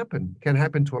can happen. It can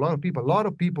happen to a lot of people. A lot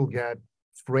of people get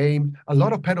framed. A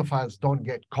lot of pedophiles don't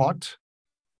get caught.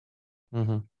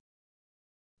 Mm-hmm.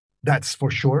 That's for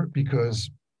sure,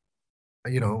 because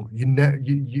you're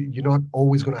not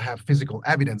always going to have physical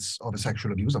evidence of a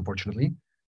sexual abuse. Unfortunately,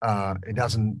 it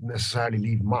doesn't necessarily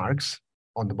leave marks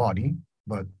on the body,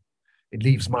 but it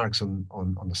leaves marks on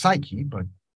the psyche, but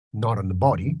not on the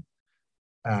body.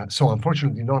 So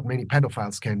unfortunately, not many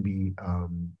pedophiles can be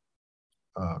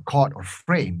caught or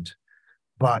framed.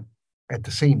 But at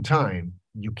the same time,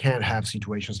 you can have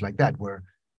situations like that where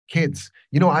kids,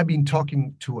 I've been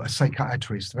talking to a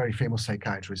psychiatrist, very famous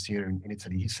psychiatrist here in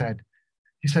Italy. He said,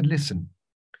 listen,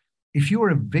 if you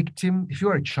are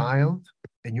a child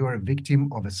and you are a victim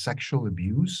of a sexual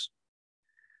abuse,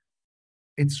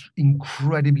 it's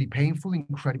incredibly painful,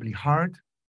 incredibly hard,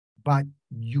 but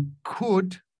you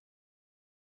could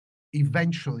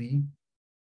eventually,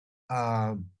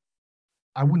 I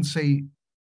wouldn't say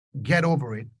get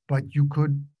over it, but you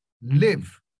could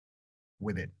live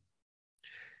with it.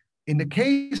 In the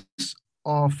case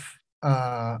of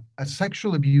a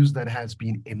sexual abuse that has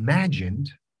been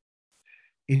imagined,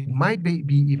 it might be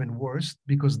even worse,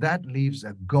 because that leaves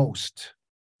a ghost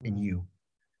in you,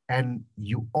 and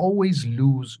you always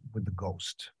lose with the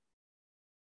ghost.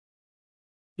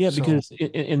 Yeah, because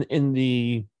in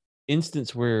the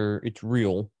instance where it's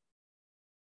real,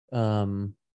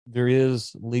 there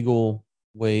is legal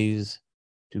ways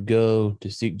to go to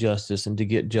seek justice and to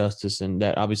get justice, and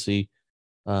that obviously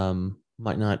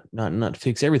might not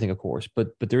fix everything, of course,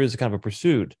 but there is a kind of a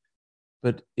pursuit.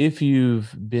 But if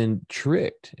you've been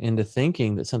tricked into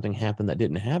thinking that something happened that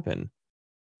didn't happen,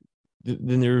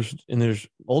 then there's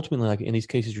ultimately, like in these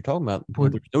cases you're talking about,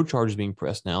 there's no charges being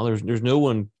pressed now. There's no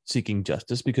one seeking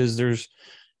justice, because there's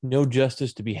no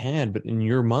justice to be had. But in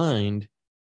your mind,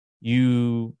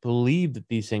 you believe that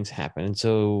these things happen, and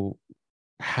so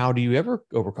how do you ever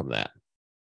overcome that?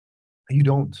 You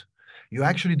don't. You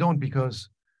actually don't, because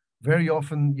very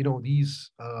often,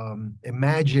 these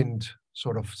imagined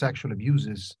sort of sexual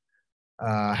abuses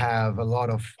have a lot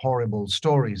of horrible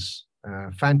stories,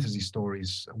 fantasy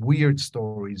stories, weird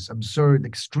stories, absurd,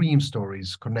 extreme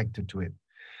stories connected to it.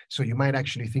 So you might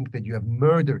actually think that you have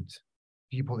murdered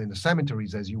people in the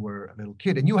cemeteries as you were a little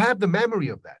kid, and you have the memory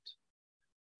of that.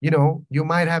 You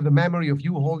might have the memory of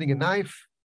you holding a knife.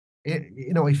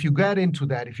 If you get into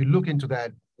that, if you look into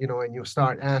that, and you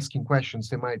start asking questions,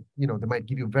 they might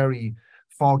give you very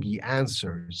foggy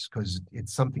answers, because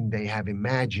it's something they have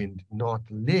imagined, not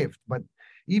lived. But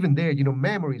even there,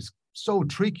 memory is so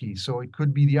tricky. So it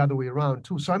could be the other way around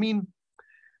too. So I mean,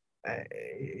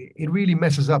 it really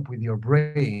messes up with your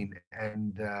brain,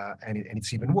 and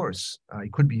it's even worse.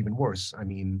 It could be even worse. I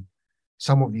mean,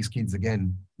 some of these kids,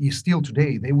 again, still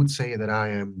today, they would say that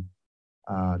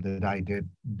that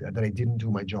I didn't do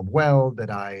my job well,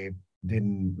 that I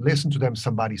didn't listen to them.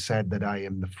 Somebody said that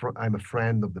I'm a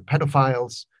friend of the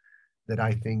pedophiles, that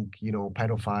I think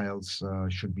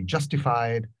pedophiles should be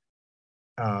justified.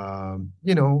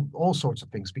 All sorts of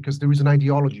things, because there is an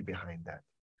ideology behind that.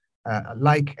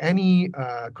 Like any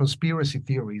conspiracy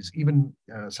theories, even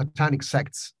satanic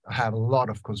sects have a lot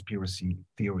of conspiracy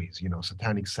theories.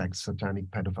 Satanic sects, satanic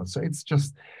pedophiles. So it's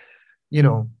just,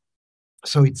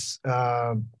 so it's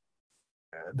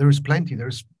there's plenty.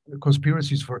 There's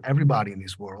conspiracies for everybody in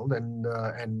this world, and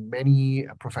many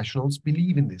professionals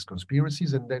believe in these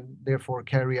conspiracies, and then therefore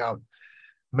carry out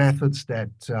methods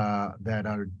that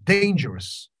are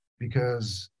dangerous,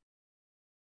 because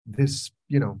this,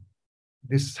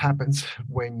 this happens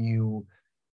when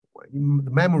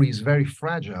the memory is very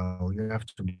fragile. You have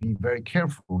to be very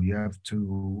careful. You have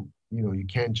to, you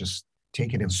can't just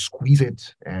take it and squeeze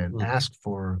it and Mm. ask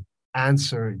for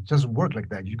answer. It doesn't work like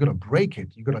that. You're gonna break it.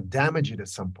 You're gonna damage it at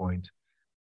some point.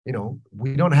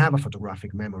 We don't have a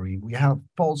photographic memory. We have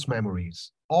false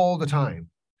memories all the time.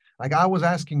 Like I was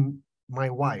asking my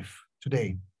wife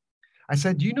today, I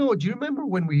said, do you remember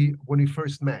when we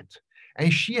first met?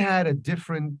 And she had a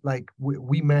different, like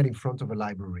we met in front of a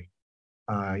library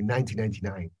in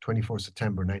 1999, 24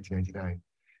 September 1999.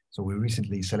 So we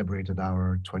recently celebrated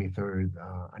our 23rd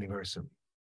anniversary.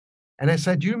 And I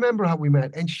said, do you remember how we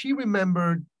met? And she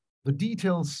remembered the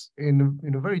details in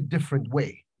a very different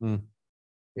way. Mm.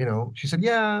 She said,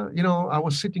 yeah, I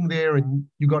was sitting there and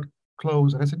you got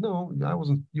close. And I said, no, I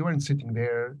wasn't, you weren't sitting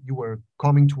there. You were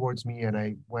coming towards me and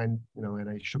I went, and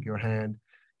I shook your hand.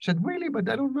 She said, really? But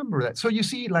I don't remember that. So you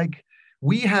see, like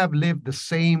we have lived the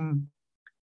same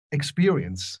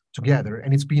experience together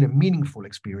and it's been a meaningful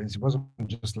experience. It wasn't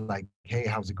just like, hey,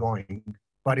 how's it going?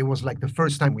 But it was like the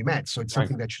first time we met. So it's Right.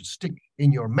 something that should stick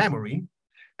in your memory.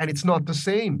 And it's not the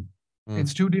same. Mm.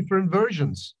 It's two different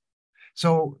versions.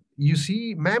 So you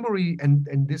see, memory, and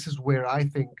this is where I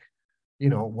think,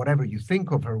 whatever you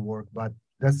think of her work, but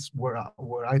that's where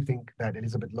I think that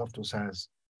Elizabeth Loftus has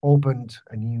opened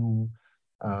a new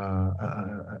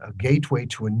a gateway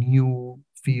to a new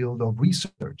field of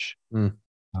research. Mm.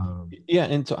 Yeah,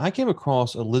 and so I came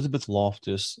across Elizabeth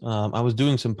Loftus. I was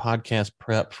doing some podcast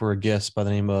prep for a guest by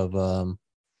the name of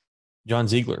John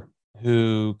Ziegler,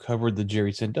 who covered the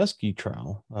Jerry Sandusky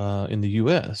trial in the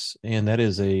U.S., and that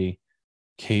is a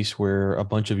case where a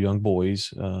bunch of young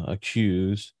boys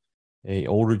accuse a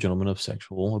older gentleman of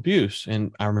sexual abuse.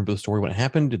 And I remember the story when it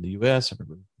happened in the U.S. I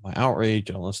remember my outrage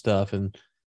and all this stuff. And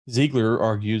Ziegler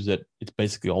argues that it's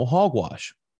basically all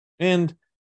hogwash. And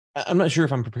I'm not sure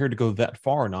if I'm prepared to go that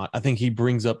far or not. I think he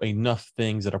brings up enough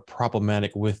things that are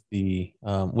problematic with the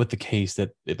case that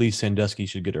at least Sandusky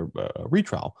should get a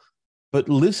retrial. But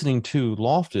listening to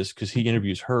Loftus, because he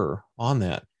interviews her on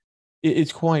that,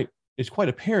 it's quite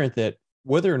apparent that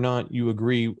whether or not you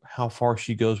agree how far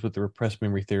she goes with the repressed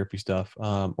memory therapy stuff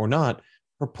or not,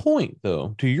 her point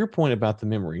though, to your point about the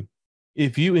memory,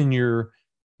 if you and your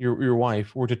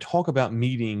wife were to talk about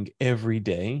meeting every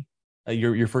day,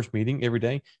 your first meeting every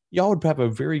day, y'all would have a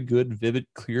very good, vivid,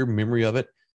 clear memory of it.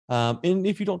 And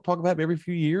if you don't talk about it every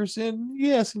few years, then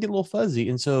yes, it can get a little fuzzy.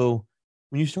 And so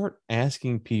when you start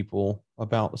asking people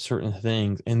about certain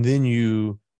things and then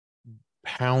you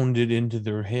pound it into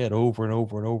their head over and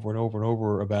over and over and over and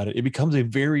over about it, it becomes a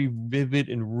very vivid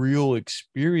and real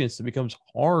experience that becomes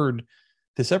hard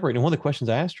to separate. And one of the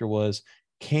questions I asked her was,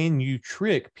 can you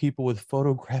trick people with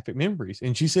photographic memories?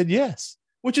 And she said yes,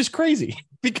 which is crazy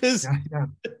because Yeah.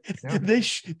 they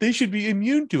should be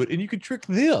immune to it and you can trick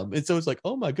them. And so it's like,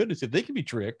 oh my goodness, if they can be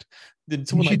tricked, then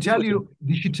someone like Did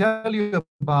she tell you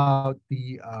about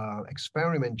the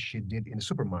experiment she did in a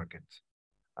supermarket?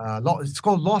 It's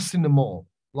called Lost in the Mall.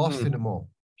 Lost in the Mall.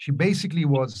 She basically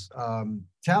was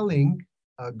telling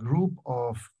a group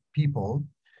of people.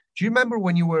 Do you remember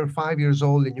when you were 5 years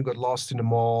old and you got lost in the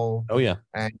mall? Oh yeah.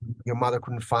 And your mother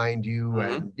couldn't find you,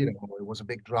 and it was a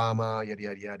big drama, yada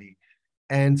yada yada.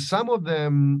 And some of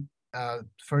them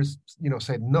first,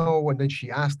 said no, and then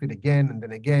she asked it again and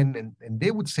then again, and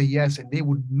they would say yes, and they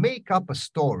would make up a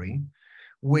story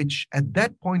which at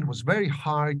that point was very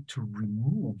hard to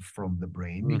remove from the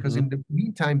brain because in the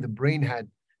meantime, the brain had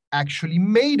actually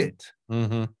made it.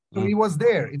 So it was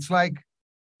there. It's like,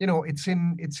 it's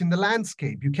in the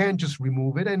landscape. You can't just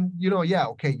remove it. And, yeah,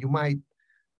 okay, you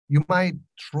might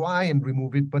try and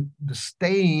remove it, but the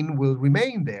stain will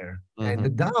remain there and the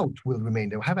doubt will remain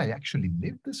there. Have I actually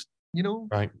lived this,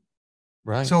 Right.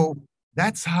 Right. So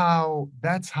that's how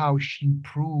she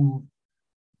proved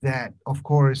that, of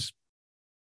course,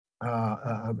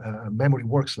 memory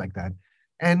works like that.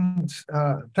 And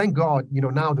thank God,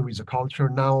 now there is a culture.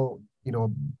 Now,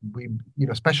 we,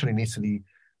 especially in Italy,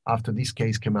 after this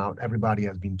case came out, everybody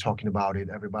has been talking about it.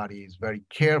 Everybody is very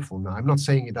careful now. I'm not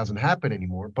saying it doesn't happen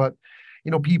anymore, but,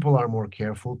 people are more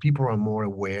careful. People are more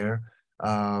aware.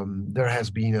 There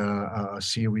has been a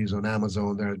series on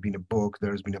Amazon. There has been a book.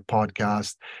 There has been a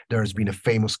podcast. There has been a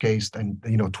famous case, and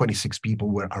 26 people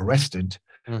were arrested.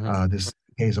 This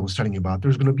case I was telling you about.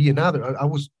 There's going to be another. I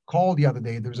was called the other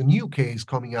day. There's a new case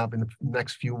coming up in the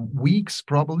next few weeks,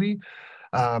 probably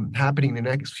happening in the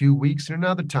next few weeks in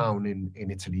another town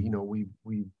in Italy.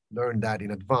 We learned that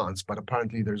in advance, but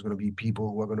apparently there's going to be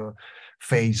people who are going to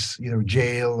face either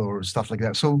jail or stuff like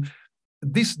that. So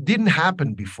this didn't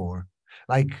happen before.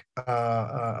 Like,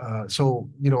 so,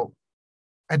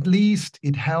 at least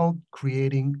it helped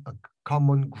creating a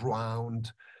common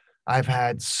ground. I've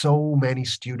had so many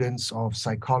students of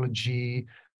psychology,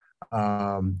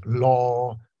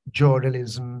 law,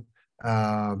 journalism,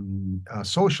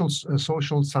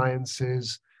 social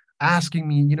sciences, asking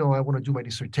me, I want to do my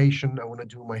dissertation, I want to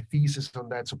do my thesis on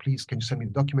that. So please, can you send me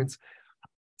the documents?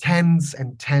 Tens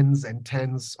and tens and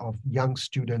tens of young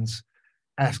students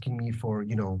asking me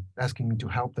asking me to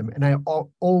help them, and I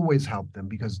always help them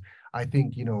because I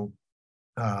think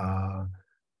uh,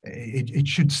 it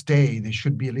should stay. There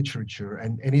should be a literature,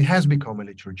 and it has become a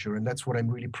literature, and that's what I'm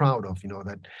really proud of.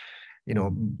 That you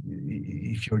know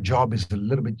if your job is a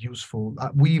little bit useful,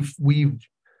 we've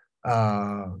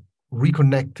uh,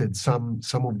 reconnected some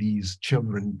of these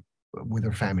children with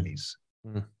their families,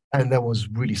 Mm. and that was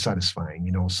really satisfying.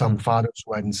 Some fathers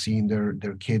who hadn't seen their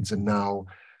kids, and now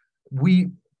we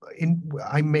in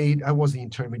I was the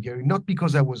intermediary, not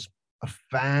because I was a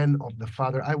fan of the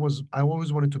father. I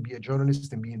always wanted to be a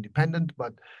journalist and be independent,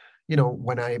 but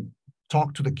when I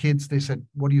talked to the kids, they said,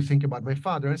 "What do you think about my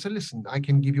father?" I said, "Listen, I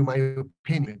can give you my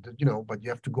opinion, but you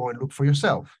have to go and look for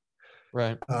yourself.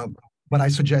 Right. um, but I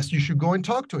suggest you should go and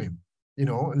talk to him,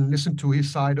 and listen to his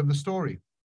side of the story."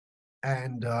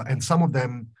 And some of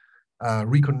them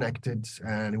reconnected,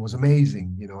 and it was amazing.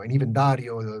 And even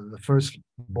Dario, the first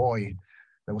boy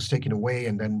that was taken away,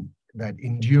 and then that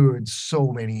endured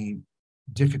so many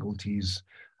difficulties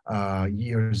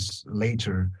years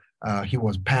later. He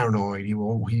was paranoid.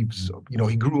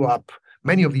 He grew up.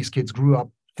 Many of these kids grew up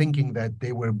thinking that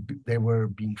they were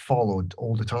being followed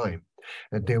all the time,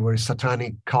 that there were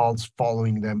satanic cults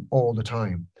following them all the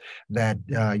time, that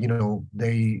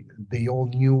they all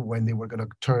knew when they were going to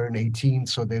turn 18,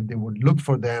 so they would look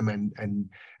for them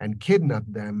and kidnap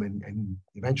them and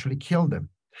eventually kill them.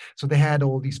 So they had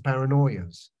all these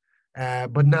paranoias.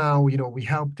 But now, we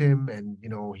helped him, and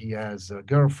he has a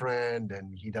girlfriend, and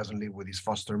he doesn't live with his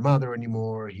foster mother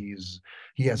anymore. He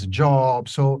has a job.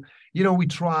 So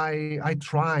I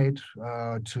tried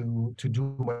to do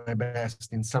my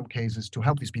best in some cases to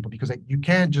help these people, because you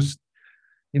can't just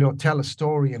tell a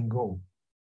story and go.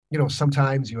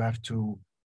 Sometimes you have to,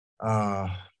 uh,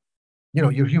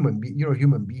 you're a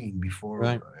human being before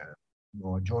Right.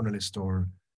 a journalist or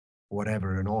whatever,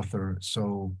 an author.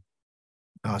 So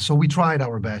we tried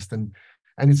our best, and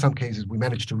in some cases we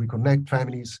managed to reconnect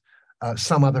families.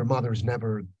 Some other mothers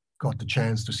never got the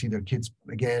chance to see their kids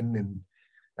again, and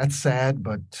that's sad.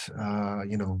 But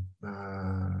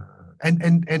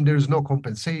and there's no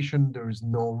compensation, there is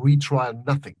no retrial,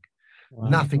 nothing. Wow.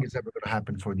 Nothing is ever going to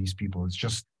happen for these people. It's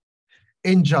just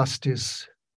injustice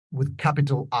with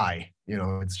capital I.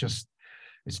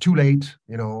 It's too late.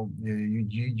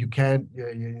 You can't.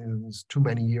 Too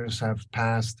many years have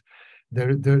passed. There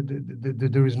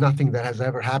is nothing that has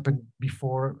ever happened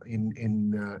before in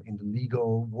the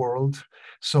legal world.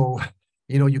 So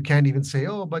you can't even say,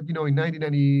 oh, but in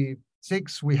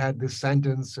 1996 we had this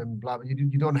sentence and blah.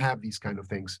 You don't have these kind of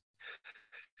things.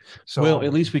 Well, at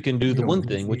So least we can do the one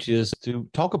thing, we which is to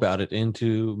talk about it and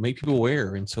to make people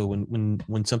aware. And so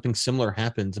when something similar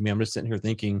happens, I mean, I'm just sitting here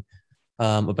thinking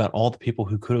about all the people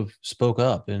who could have spoke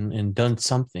up and done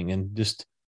something, and just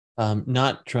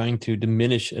not trying to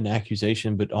diminish an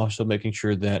accusation, but also making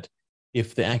sure that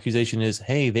if the accusation is,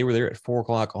 "Hey, they were there at 4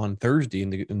 o'clock on Thursday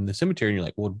in the cemetery," and you're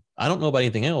like, "Well, I don't know about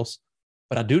anything else,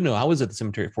 but I do know I was at the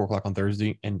cemetery at 4 o'clock on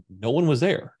Thursday, and no one was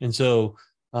there." And so,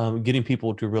 getting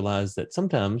people to realize that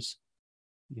sometimes,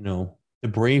 the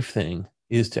brave thing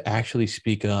is to actually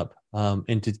speak up,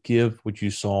 and to give what you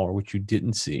saw or what you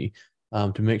didn't see,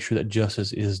 to make sure that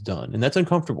justice is done. And that's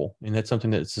uncomfortable. And that's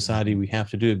something that society we have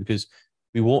to do, because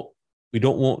we won't, we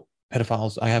don't want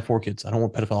pedophiles. I have 4 kids. I don't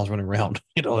want pedophiles running around.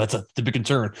 That's a big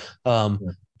concern. Yeah.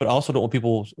 But I also don't want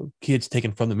people's kids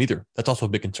taken from them either. That's also a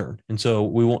big concern. And so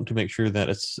we want to make sure that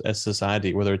as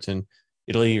society, whether it's in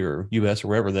Italy or US or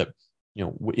wherever, that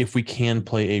if we can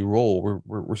play a role,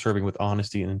 we're serving with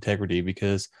honesty and integrity.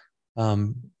 Because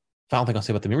final thing I'll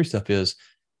say about the memory stuff is,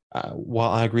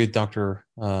 while I agree with Dr.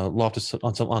 Loftus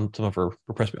on some of her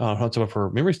on some of her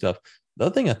memory stuff, the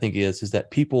other thing I think is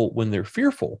that people, when they're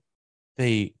fearful,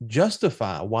 they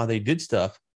justify why they did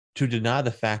stuff to deny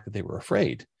the fact that they were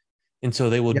afraid. And so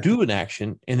they will Yeah. do an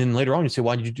action, and then later on you say,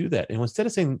 "Why did you do that?" And instead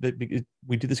of saying that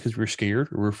we did this because we were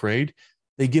scared or we're afraid,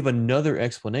 they give another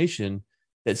explanation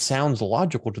that sounds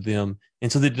logical to them,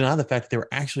 and so they deny the fact that they were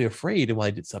actually afraid and why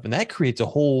they did stuff, and that creates a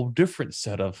whole different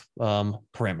set of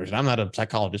parameters. And I'm not a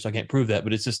psychologist, so I can't prove that,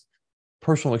 but it's just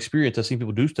personal experience. I've seen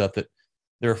people do stuff that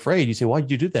they're afraid. You say, "Why did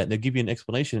you do that?" And they give you an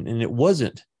explanation, and it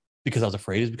wasn't because I was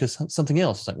afraid. It's because something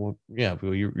else. It's like, well, yeah,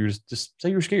 well, you're just say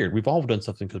you're scared. We've all done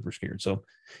something because we're scared. So,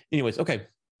 anyways, okay,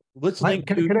 let's link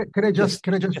to. Can I just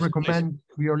yes, recommend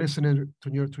to your listeners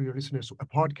a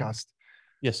podcast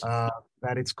yes.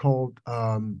 that it's called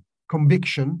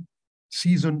Conviction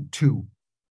Season 2,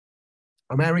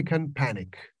 American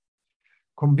Panic.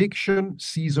 Conviction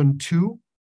Season 2,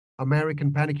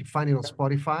 American Panic. You find it on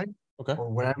Spotify or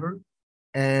wherever.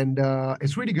 And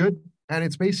it's really good. And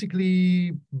it's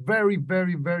basically very,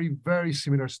 very, very, very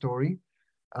similar story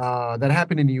that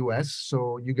happened in the US.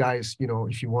 So you guys,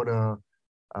 if you want to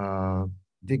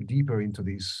dig deeper into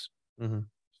this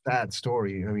sad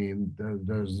story, I mean,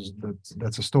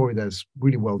 that's a story that's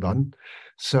really well done.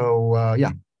 So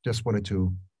yeah, just wanted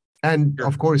to. And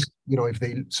of course, if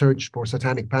they search for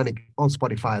Satanic Panic on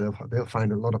Spotify, they'll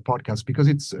find a lot of podcasts because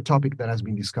it's a topic that has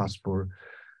been discussed for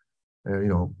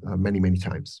many, many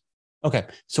times. Okay.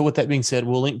 So with that being said,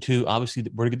 we'll link to obviously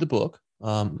where to get the book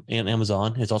and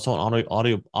Amazon. It's also on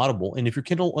Audible. And if you're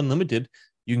Kindle Unlimited,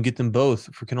 you can get them both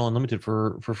for Kindle Unlimited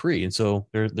for free. And so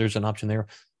there's an option there.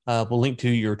 We'll link to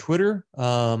your Twitter.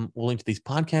 We'll link to these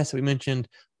podcasts that we mentioned.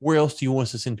 Where else do you want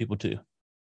us to send people to?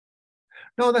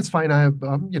 No, that's fine. I have,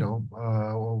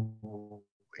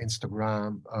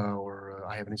 Instagram, or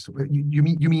I have an Instagram. You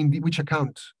mean which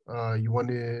account you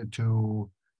wanted to?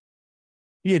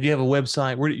 Yeah, do you have a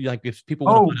website? Where do you, like, if people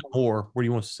want to find out more, where do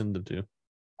you want us to send them to?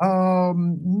 I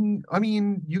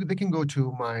mean, they can go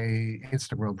to my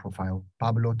Instagram profile,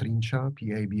 Pablo Trincia,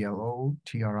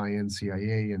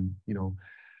 PabloTrincia, and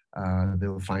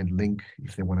they'll find link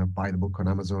if they want to buy the book on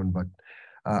Amazon. But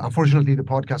unfortunately, the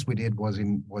podcast we did was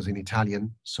in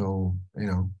Italian, so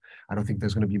I don't think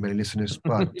there's going to be many listeners.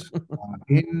 But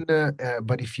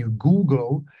but if you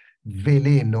Google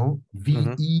Veleno,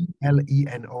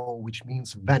 Veleno, which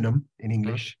means venom in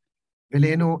English,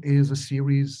 Veleno is a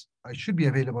series. It should be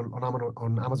available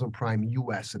on Amazon Prime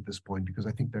US at this point because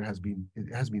I think it has been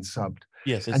subbed.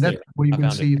 Yes, it's and that's there. where you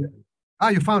can see.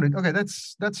 You found it. Okay,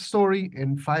 that's a story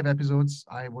in 5 episodes.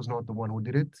 I was not the one who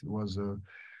did it. It was a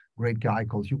great guy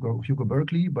called Hugo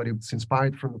Berkeley, but it's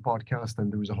inspired from the podcast,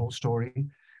 and there is a whole story.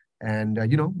 And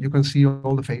you can see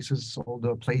all the faces, all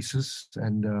the places,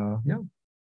 and yeah.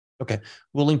 Okay,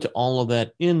 we'll link to all of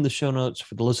that in the show notes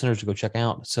for the listeners to go check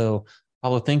out. So,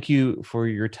 Pablo, thank you for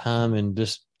your time and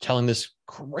just telling this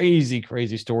crazy,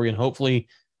 crazy story. And hopefully,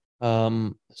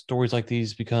 stories like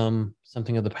these become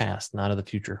something of the past, not of the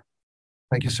future.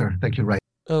 Thank you, sir. Thank you, Ray.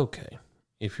 Okay,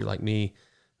 if you're like me,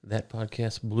 that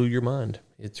podcast blew your mind.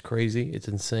 It's crazy, it's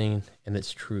insane, and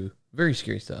it's true. Very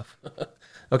scary stuff.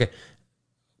 Okay.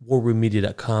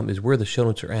 warroommedia.com is where the show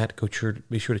notes are at.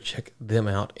 Be sure to check them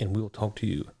out, and we will talk to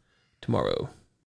you tomorrow.